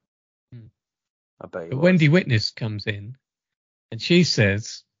he? I bet he was. Wendy Witness comes in and she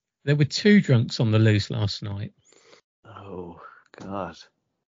says there were 2 drunks on the loose last night. Oh, God.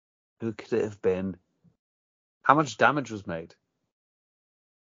 Who could it have been? How much damage was made?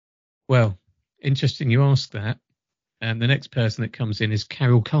 Well, interesting you ask that. And the next person that comes in is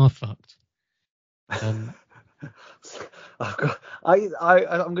Carol Carfucked. I'm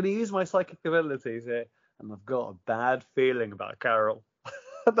going to use my psychic abilities here, and I've got a bad feeling about Carol.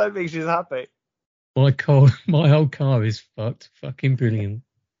 I don't think she's happy. My whole car is fucked. Fucking brilliant.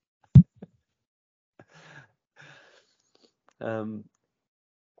 Well,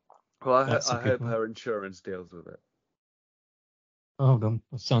 I hope her insurance deals with it. Hold on,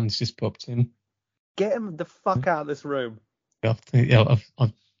 my son's just popped in. Get him the fuck out of this room. I've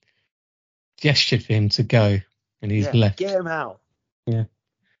gestured for him to go, and he's left. Get him out. Yeah.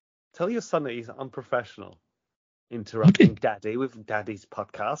 Tell your son that he's unprofessional, interrupting Daddy with Daddy's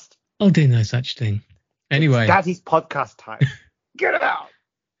podcast. I'll do no such thing. Anyway. It's Daddy's podcast time. Get him out.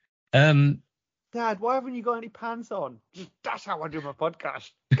 Dad, why haven't you got any pants on? That's how I do my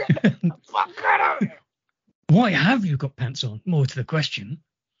podcast. Get the fuck out of here. Why have you got pants on? More to the question.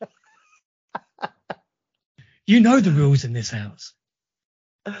 You know the rules in this house.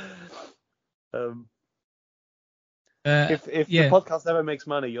 If the podcast ever makes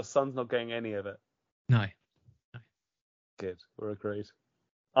money, your son's not getting any of it. No. Good, we're agreed.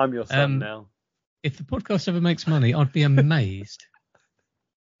 I'm your son now. If the podcast ever makes money, I'd be amazed.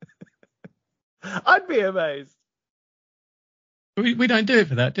 I'd be amazed. We don't do it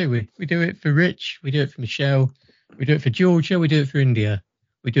for that, do we? We do it for Rich. We do it for Michelle. We do it for Georgia. We do it for India.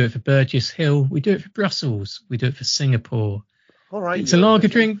 We do it for Burgess Hill. We do it for Brussels. We do it for Singapore. All right. It's a lager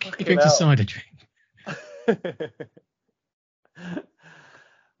drink. He drinks a cider drink.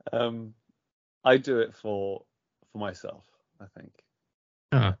 I do it for myself, I think.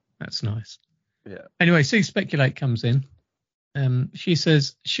 Ah, that's nice. Yeah. Anyway, Sue Speculate comes in. She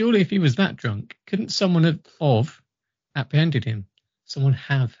says, surely if he was that drunk, couldn't someone have apprehended him? Someone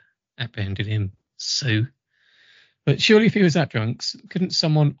have apprehended him, Sue. But surely if he was that drunk, couldn't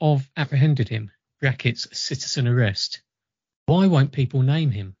someone have apprehended him? Brackets, citizen arrest. Why won't people name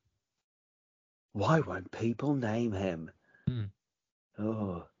him? Why won't people name him?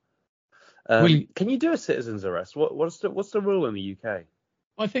 Oh. Can you do a citizen's arrest? What's the rule in the UK?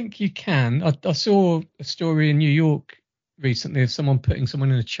 I think you can. I saw a story in New York recently of someone putting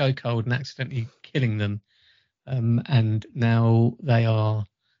someone in a chokehold and accidentally killing them. And now they are...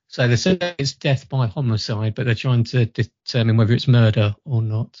 So they say it's death by homicide, but they're trying to determine whether it's murder or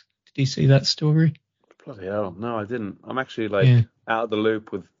not. Did you see that story? Bloody hell. No, I didn't. I'm actually out of the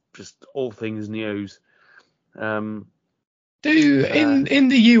loop with just all things news. In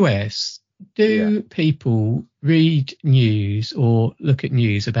the US, do people read news or look at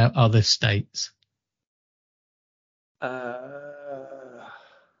news about other states? Oh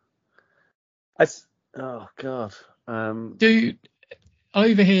God.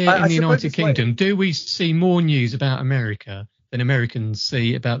 Over here in the United Kingdom, do we see more news about America than Americans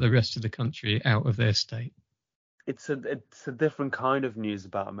see about the rest of the country out of their state? It's a different kind of news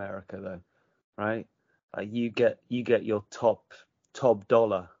about America, though, right? You get your top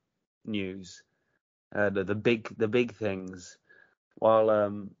dollar news, the big things.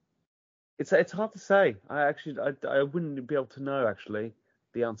 While it's hard to say. I wouldn't be able to know actually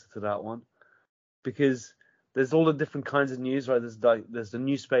the answer to that one, because there's all the different kinds of news, right? There's the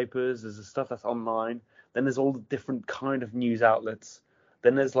newspapers, there's the stuff that's online, then there's all the different kind of news outlets,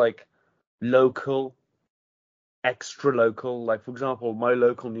 then there's like local extra local. Like, for example, my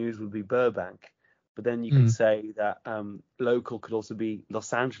local news would be Burbank, but then you could say that local could also be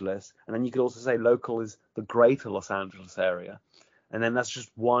Los Angeles, and then you could also say local is the greater Los Angeles area, and then that's just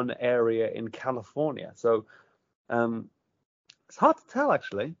one area in California. So it's hard to tell,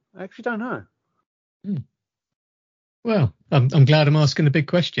 actually. I actually don't know. Well, I'm glad I'm asking the big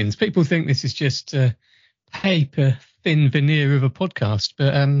questions. People think this is just a paper thin veneer of a podcast,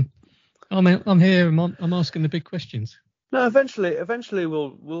 but I'm here. I'm asking the big questions. No, eventually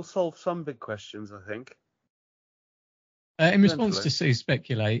we'll solve some big questions, I think. In response to Sue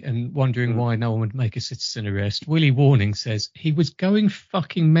Speculate and wondering why no one would make a citizen arrest, Willie Warning says he was going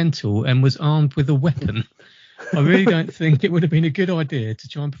fucking mental and was armed with a weapon. I really don't think it would have been a good idea to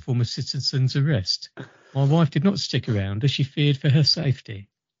try and perform a citizen's arrest. My wife did not stick around as she feared for her safety.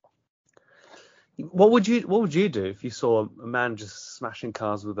 What would you do if you saw a man just smashing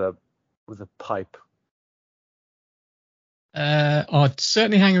cars with a pipe? I'd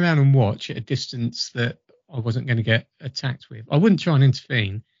certainly hang around and watch at a distance that I wasn't going to get attacked with. I wouldn't try and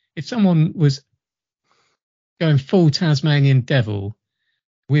intervene. If someone was going full Tasmanian devil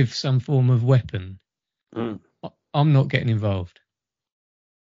with some form of weapon, I'm not getting involved.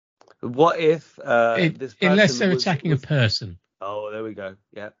 What if this person unless they're attacking a person? Oh, there we go.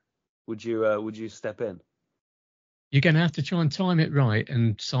 Yeah. Would you step in? You're going to have to try and time it right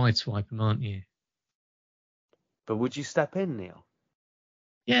and sideswipe them, aren't you? But would you step in, Neil?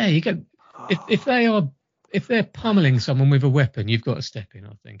 Yeah, you get. If they're pummeling someone with a weapon, you've got to step in,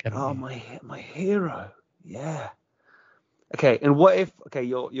 I think. Oh, my hero. Yeah. Okay, and what if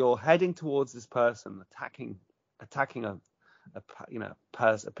you're heading towards this person attacking a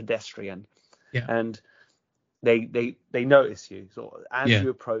pedestrian, and they notice you. So as you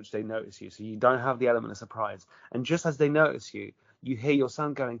approach, they notice you. So you don't have the element of surprise. And just as they notice you, you hear your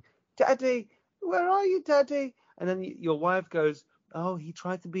son going, "Daddy, where are you, Daddy?" And then your wife goes, "Oh, he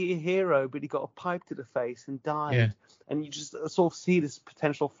tried to be a hero, but he got a pipe to the face and died." Yeah. And you just sort of see this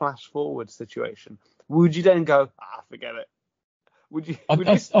potential flash forward situation. Would you then go, forget it? Would you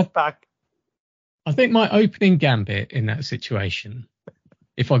step back? I think my opening gambit in that situation,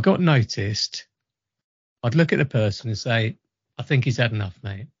 if I got noticed, I'd look at the person and say, "I think he's had enough,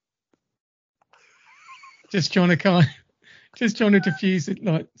 mate." Just trying to diffuse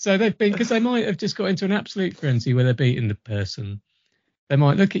it, so they've been, because they might have just got into an absolute frenzy where they're beating the person. They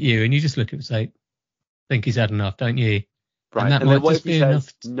might look at you and you just look at them and say, "I think he's had enough, don't you?" Right. And that might just be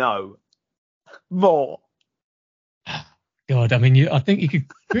enough. No. More. God, I mean, I think you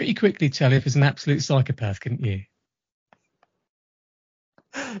could pretty quickly tell if it's an absolute psychopath, couldn't you?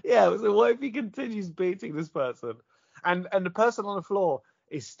 Yeah. So what if he continues beating this person, and the person on the floor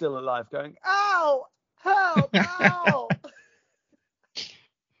is still alive, going, "Ow! Help! Ow!"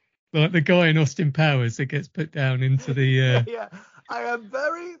 Like the guy in Austin Powers that gets put down into the. Yeah. I am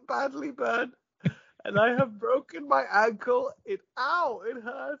very badly burned, and I have broken my ankle. It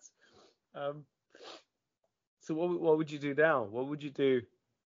hurts. So what would you do now? What would you do?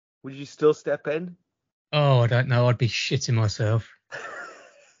 Would you still step in? Oh, I don't know. I'd be shitting myself.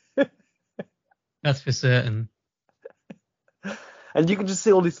 That's for certain. And you can just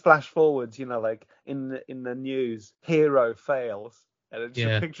see all these flash forwards, like in the news, hero fails, and it's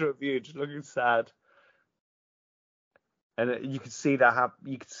a picture of you just looking sad. And you could see that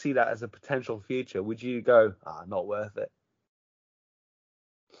you could see that as a potential future. Would you go, not worth it?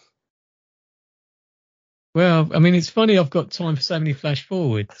 Well, I mean, it's funny I've got time for so many flash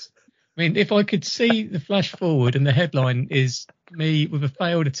forwards. I mean, if I could see the flash forward and the headline is me with a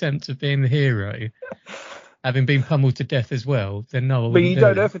failed attempt of being the hero, having been pummeled to death as well, then no, I wouldn't. But you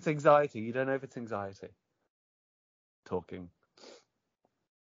don't know if it's anxiety. You don't know if it's anxiety. Talking.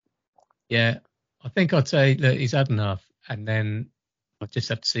 Yeah, I think I'd say that he's had enough, and then I just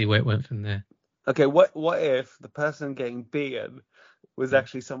have to see where it went from there. Okay, what if the person getting beaten was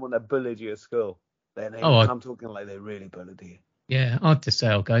actually someone that bullied you at school? Then I'm talking like they really bullied you. Yeah, I'd just say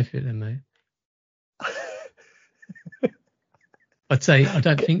I'll go for it then, mate. I'd say I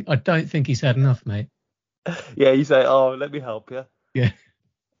don't think he's had enough, mate. Yeah, you say, "Oh, let me help you." Yeah.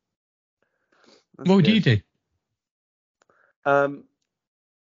 What would you do?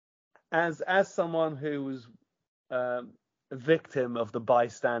 As someone who was a victim of the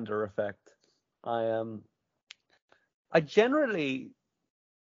bystander effect, I generally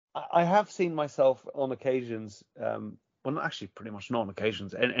I have seen myself on occasions, well, not actually, pretty much not on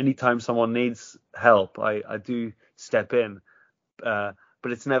occasions. And anytime someone needs help, I do step in, but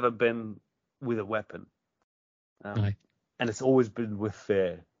it's never been with a weapon, and it's always been with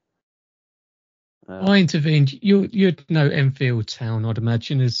fear. I intervened. You'd know Enfield Town, I'd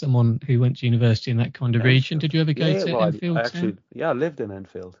imagine, as someone who went to university in that kind of region. Did you ever go to well, Enfield I Town? actually, I lived in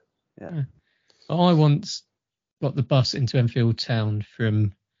Enfield. Yeah. I once got the bus into Enfield Town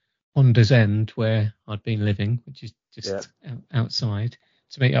from Honda's End, where I'd been living, which is just outside,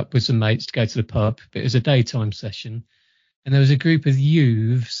 to meet up with some mates to go to the pub. But it was a daytime session, and there was a group of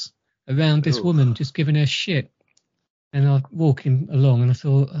youths around this woman just giving her shit. And I was walking along, and I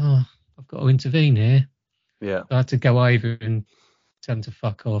thought, I've got to intervene here. Yeah. So I had to go over and tell them to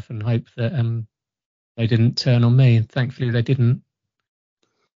fuck off and hope that they didn't turn on me, and thankfully they didn't.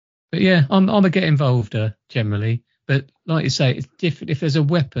 But yeah, I'm a get involved generally. But like you say, it's different. If there's a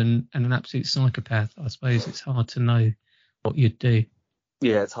weapon and an absolute psychopath, I suppose it's hard to know what you'd do.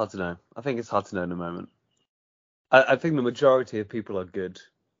 Yeah, it's hard to know. I think it's hard to know in the moment. I think the majority of people are good.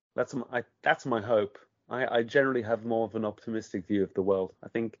 That's my hope. I generally have more of an optimistic view of the world. I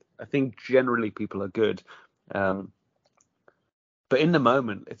think generally people are good. But in the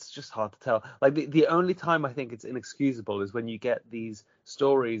moment, it's just hard to tell. Like the only time I think it's inexcusable is when you get these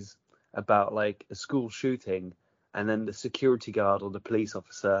stories about like a school shooting and then the security guard or the police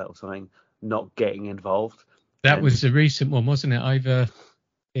officer or something not getting involved. That was a recent one, wasn't it? Over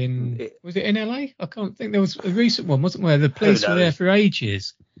was it in LA? I can't think. There was a recent one, wasn't there? The police were there for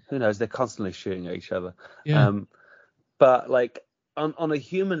ages. Who knows? They're constantly shooting at each other. Yeah. But like on a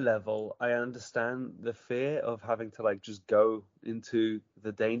human level, I understand the fear of having to like just go into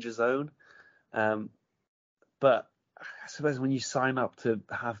the danger zone. But I suppose when you sign up to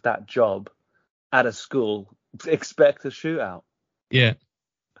have that job at a school, expect a shootout. Yeah.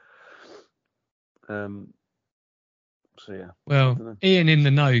 So yeah. Well, Ian in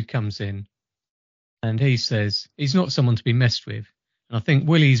the know comes in, and he says he's not someone to be messed with. And I think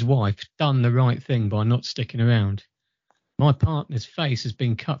Willie's wife done the right thing by not sticking around. My partner's face has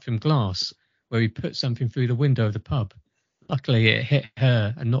been cut from glass where he put something through the window of the pub. Luckily, it hit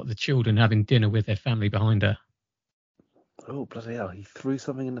her and not the children having dinner with their family behind her. Oh, bloody hell. He threw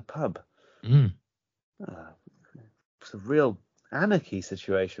something in the pub. Mm. It's a real anarchy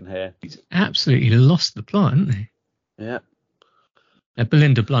situation here. He's absolutely lost the plot, hasn't he? Yeah. Now,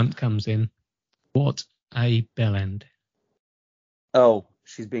 Belinda Blunt comes in. What a bell end. Oh,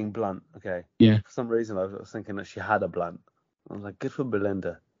 she's being blunt. Okay. Yeah. For some reason, I was thinking that she had a blunt. I was like, good for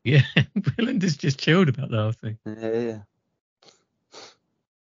Belinda. Yeah, Belinda's just chilled about the whole thing. Yeah.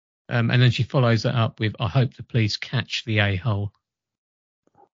 And then she follows that up with, I hope the police catch the a-hole.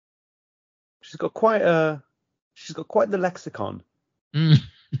 She's got quite the lexicon,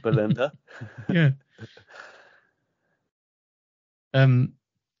 Belinda. Yeah.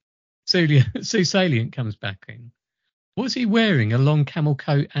 Sue Salient comes back in. Was he wearing a long camel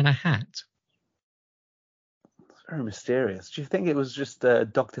coat and a hat? It's very mysterious. Do you think it was just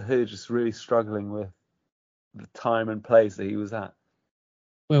Doctor Who just really struggling with the time and place that he was at?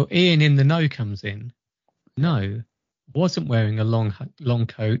 Well, Ian in the know comes in. No, wasn't wearing a long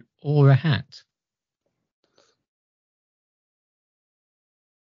coat or a hat.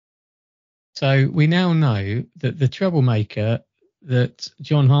 So we now know that the troublemaker that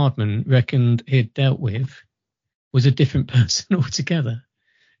John Hardman reckoned he'd dealt with was a different person altogether.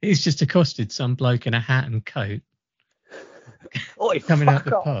 He's just accosted some bloke in a hat and coat coming out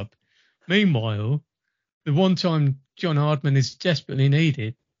the pub. Meanwhile, the one time John Hardman is desperately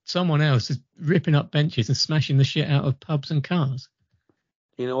needed, someone else is ripping up benches and smashing the shit out of pubs and cars.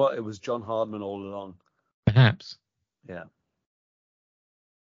 You know what? It was John Hardman all along. Perhaps. Yeah.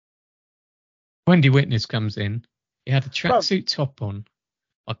 Wendy Witness comes in. He had a tracksuit top on.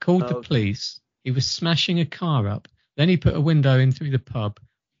 I called the police. He was smashing a car up. Then he put a window in through the pub,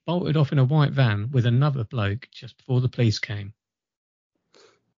 bolted off in a white van with another bloke just before the police came.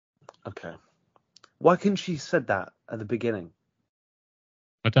 Okay. Why couldn't she said that at the beginning?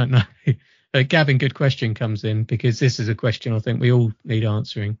 I don't know. Gavin, good question, comes in because this is a question I think we all need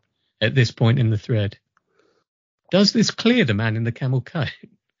answering at this point in the thread. Does this clear the man in the camel coat?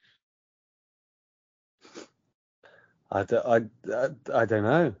 I don't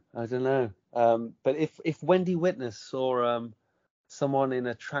know. I don't know. But if Wendy Witness saw someone in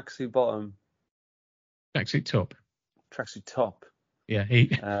a tracksuit bottom, Tracksuit top. Yeah,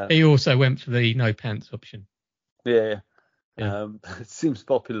 he also went for the no pants option. Yeah. It seems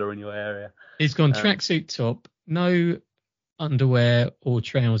popular in your area. He's gone tracksuit top, no underwear or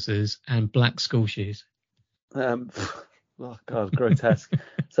trousers, and black school shoes. Oh God, grotesque.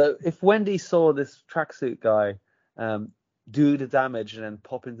 So if Wendy saw this tracksuit guy do the damage and then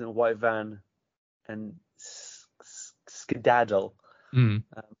pop into a white van and skedaddle,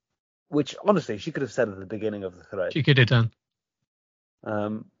 which honestly she could have said at the beginning of the thread. She could have done.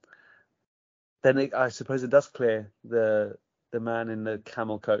 then I suppose it does clear the man in the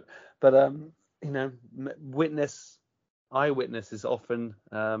camel coat. But eyewitness is often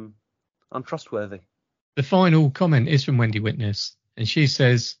untrustworthy. The final comment is from Wendy Witness, and she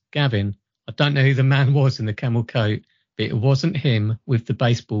says, "Gavin, I don't know who the man was in the camel coat, but it wasn't him with the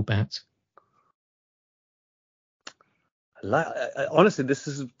baseball bat." Honestly, this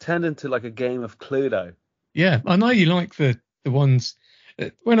has turned into like a game of Cluedo. Yeah, I know you like the ones.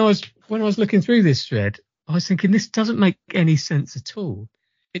 When I was looking through this thread, I was thinking this doesn't make any sense at all.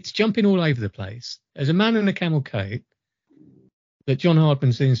 It's jumping all over the place. There's a man in a camel coat that John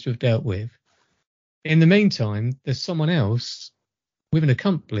Hardman seems to have dealt with. In the meantime, there's someone else with an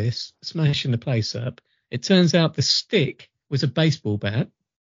accomplice smashing the place up. It turns out the stick was a baseball bat,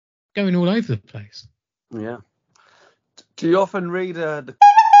 going all over the place. Yeah. Do you often read the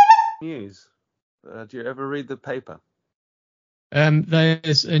news? Do you ever read the paper?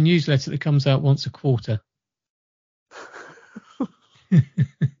 There's a newsletter that comes out once a quarter.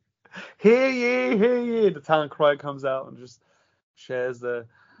 Hear ye, hear ye. The town crier comes out and just shares the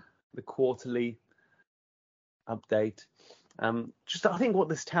quarterly update. I think what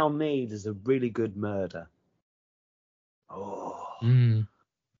this town needs is a really good murder. That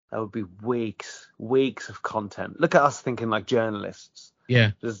would be weeks of content. Look at us thinking like journalists.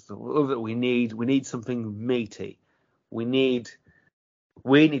 Yeah. We need something meaty. We need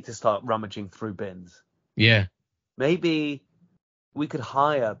to start rummaging through bins. Yeah. Maybe we could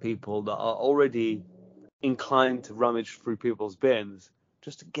hire people that are already inclined to rummage through people's bins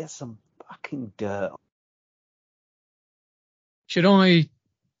just to get some fucking dirt. Should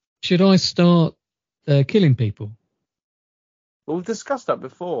I start killing people? Well, we've discussed that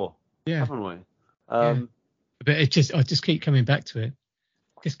before, haven't we? Yeah. But I just keep coming back to it.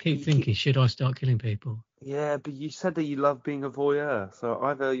 Just keep thinking, should I start killing people? Yeah, but you said that you love being a voyeur, so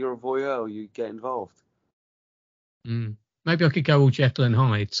either you're a voyeur or you get involved. Maybe I could go all Jekyll and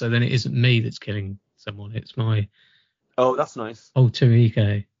Hyde, so then it isn't me that's killing someone, it's my... Oh, that's nice. Alter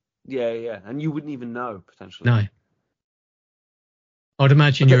ego. Yeah, and you wouldn't even know, potentially. No. I'd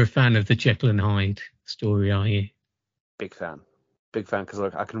imagine you're a fan of the Jekyll and Hyde story, are you? Big fan, because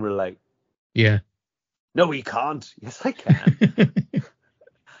I can relate. Yeah. No, you can't. Yes, I can.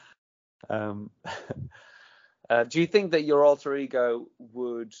 Do you think that your alter ego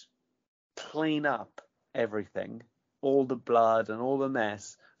would clean up everything, all the blood and all the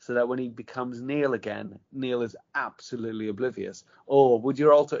mess, so that when he becomes Neil again, Neil is absolutely oblivious? Or would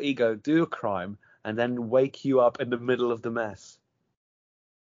your alter ego do a crime and then wake you up in the middle of the mess?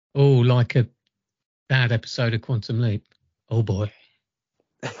 Oh, like a bad episode of Quantum Leap. Oh boy.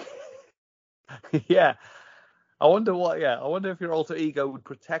 Yeah. I wonder if your alter ego would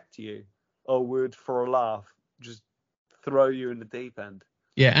protect you or would, for a laugh, just throw you in the deep end.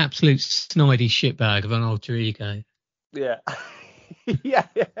 Yeah, absolute snidey shitbag of an alter ego. Yeah. yeah.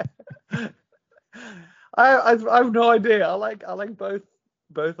 I have no idea. I like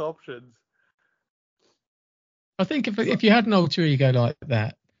both options. I think if you had an alter ego like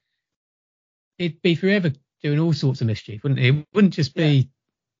that, it'd be forever doing all sorts of mischief, wouldn't it? It wouldn't just be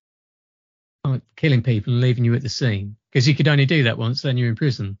killing people and leaving you at the scene, because you could only do that once, then you're in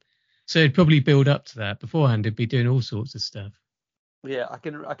prison. So it'd probably build up to that. Beforehand, it'd be doing all sorts of stuff. Yeah, I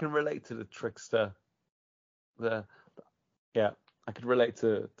can relate to the trickster. I could relate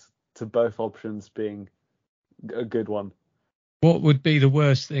to both options being a good one. What would be the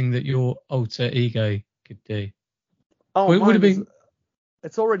worst thing that your alter ego could do? Oh, it would have been.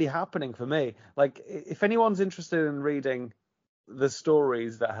 It's already happening for me. Like, if anyone's interested in reading the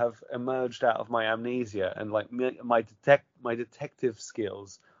stories that have emerged out of my amnesia and like my detective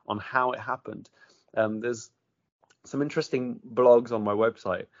skills on how it happened, there's some interesting blogs on my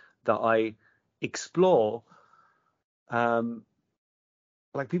website that I explore.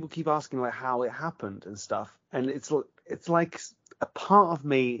 Like, people keep asking like how it happened and stuff, and it's like a part of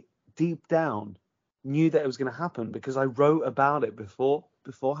me deep down knew that it was going to happen because I wrote about it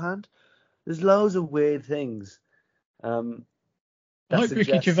beforehand. There's loads of weird things. I hope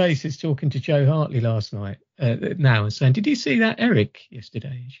Ricky Gervais is talking to Joe Hartley last night now and saying, "Did you see that Eric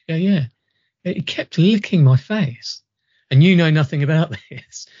yesterday?" She go, "Yeah." He kept licking my face, and you know nothing about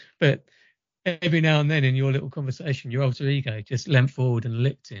this, but every now and then in your little conversation, your alter ego just leant forward and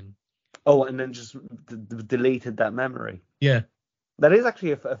licked him. Oh, and then just deleted that memory. Yeah. That is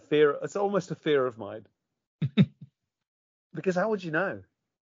actually a fear. It's almost a fear of mine. Because how would you know?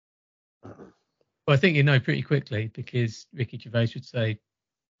 Well, I think you know pretty quickly, because Ricky Gervais would say,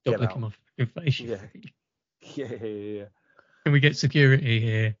 "Stop licking my fucking face." Yeah. Can we get security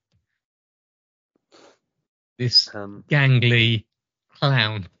here? This gangly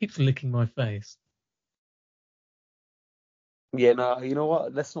clown keeps licking my face. Yeah, no, you know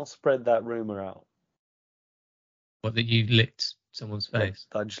what? Let's not spread that rumor out. What, that you licked someone's face?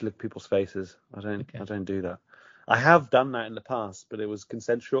 I just lick people's faces. I Okay. don't do that. I have done that in the past, but it was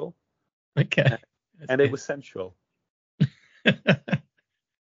consensual. Okay. And it was sensual.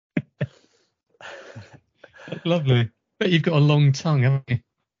 Lovely. But you've got a long tongue, haven't you?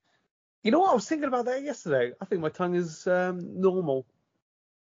 You know what? I was thinking about that yesterday. I think my tongue is normal.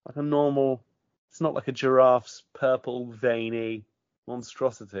 Like a normal. It's not like a giraffe's purple, veiny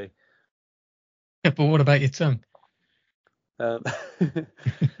monstrosity. Yeah, but what about your tongue?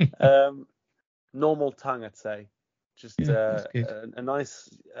 Normal tongue, I'd say. Just Yeah, that's good. a nice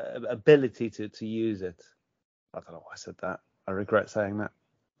ability to use it. I don't know why I said that. I regret saying that.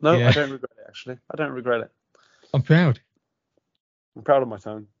 No, Yeah. I don't regret it, actually. I don't regret it. I'm proud. I'm proud of my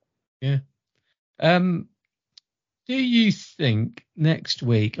tongue. Yeah. Do you think next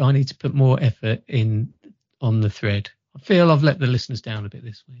week I need to put more effort in on the thread? I feel I've let the listeners down a bit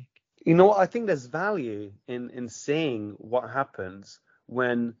this week. You know what? I think there's value in seeing what happens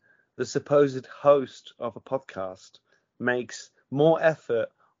when the supposed host of a podcast makes more effort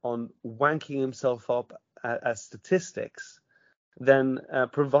on wanking himself up at statistics than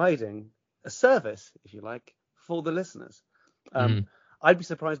providing a service, if you like, for the listeners. I'd be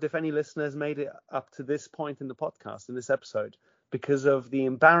surprised if any listeners made it up to this point in the podcast, in this episode, because of the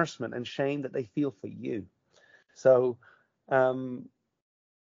embarrassment and shame that they feel for you. So, firstly,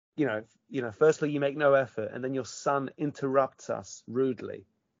 you make no effort, and then your son interrupts us rudely,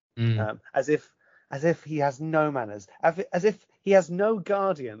 as if he has no manners, as if he has no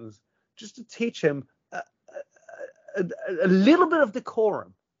guardians, just to teach him a little bit of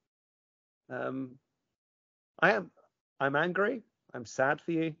decorum. I'm angry. I'm sad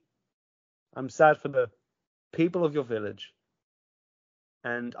for you. I'm sad for the people of your village.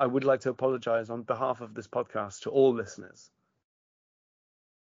 And I would like to apologize on behalf of this podcast to all listeners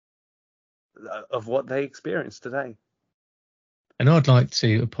of what they experienced today. And I'd like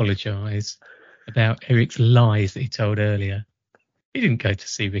to apologise about Eric's lies that he told earlier. He didn't go to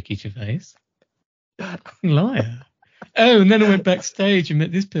see Ricky Gervais. Liar. Oh, and then I went backstage and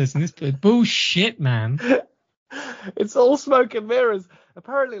met this person. Bullshit, man. It's all smoke and mirrors.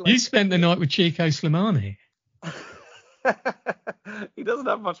 Apparently, you spent the night with Chico Slimani. He doesn't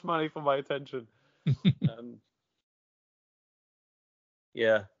have much money for my attention.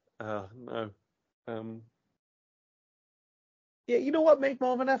 Yeah. No. Yeah, you know what? Make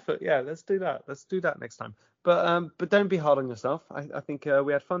more of an effort. Yeah, let's do that. Let's do that next time. But don't be hard on yourself. I think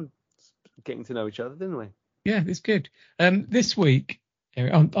we had fun getting to know each other, didn't we? Yeah, it's good. This week,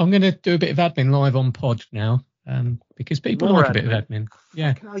 I'm going to do a bit of admin live on pod now, because people like a bit of admin.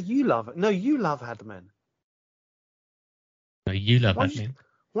 Yeah. You love it. No, you love admin. No, you love admin.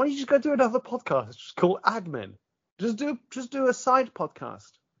 Why don't you just go do another podcast? It's just called admin. Just do a side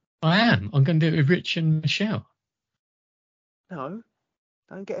podcast. I'm going to do it with Rich and Michelle. No,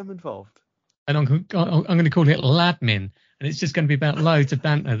 don't get them involved. And I'm going to call it Ladmin, and it's just going to be about loads of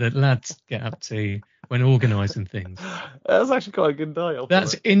banter that lads get up to when organising things. That's actually quite a good title.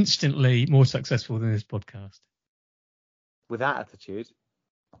 That's instantly more successful than this podcast. With that attitude,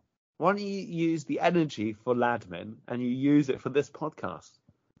 why don't you use the energy for Ladmin and you use it for this podcast?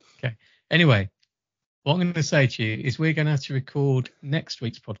 Okay. Anyway, what I'm going to say to you is we're going to have to record next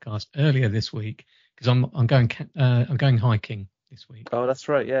week's podcast earlier this week because I'm going hiking this week. Oh, that's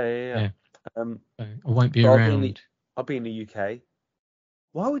right. Yeah. So I won't be around. I'll be in the UK.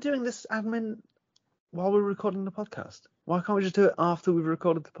 Why are we doing this admin while we're recording the podcast? Why can't we just do it after we've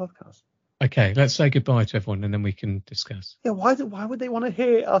recorded the podcast? Okay, let's say goodbye to everyone and then we can discuss. Yeah, why would they want to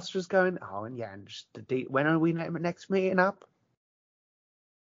hear us just going, oh, and yeah, and just when are we next meeting up?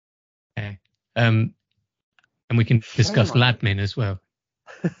 Okay. And we can discuss Ladmin as well.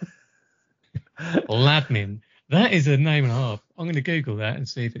 Ladmin. That is a name and a half. I'm going to Google that and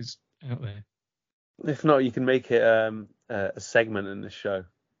see if it's out there. If not, you can make it a segment in the show.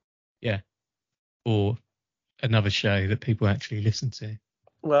 Yeah. Or another show that people actually listen to.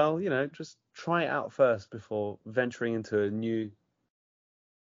 Well, just try it out first before venturing into a new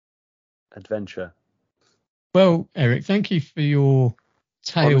adventure. Well, Eric, thank you for your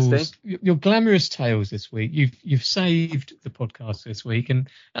tales, Honesty. Your glamorous tales this week. You've saved the podcast this week, and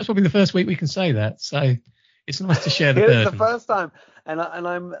that's probably the first week we can say that. So it's nice to share the burden. It's the first time, and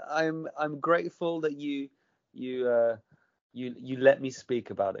I'm grateful that you let me speak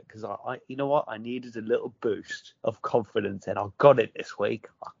about it because I you know what, I needed a little boost of confidence and I got it this week.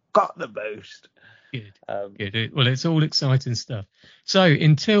 I got the boost. Good. Good. Well, it's all exciting stuff. So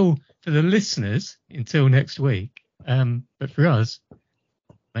for the listeners, until next week. But for us,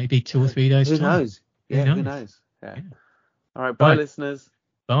 Maybe 2 or 3 days Who time. knows? Yeah, who knows? Yeah. Yeah. All right, bye, Right. listeners.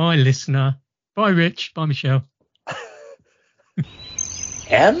 Bye, listener. Bye, Rich. Bye, Michelle.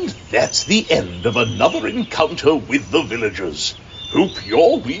 And that's the end of another encounter with the villagers. Hope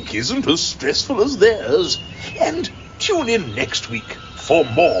your week isn't as stressful as theirs. And tune in next week for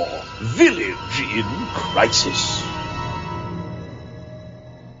more Village in Crisis.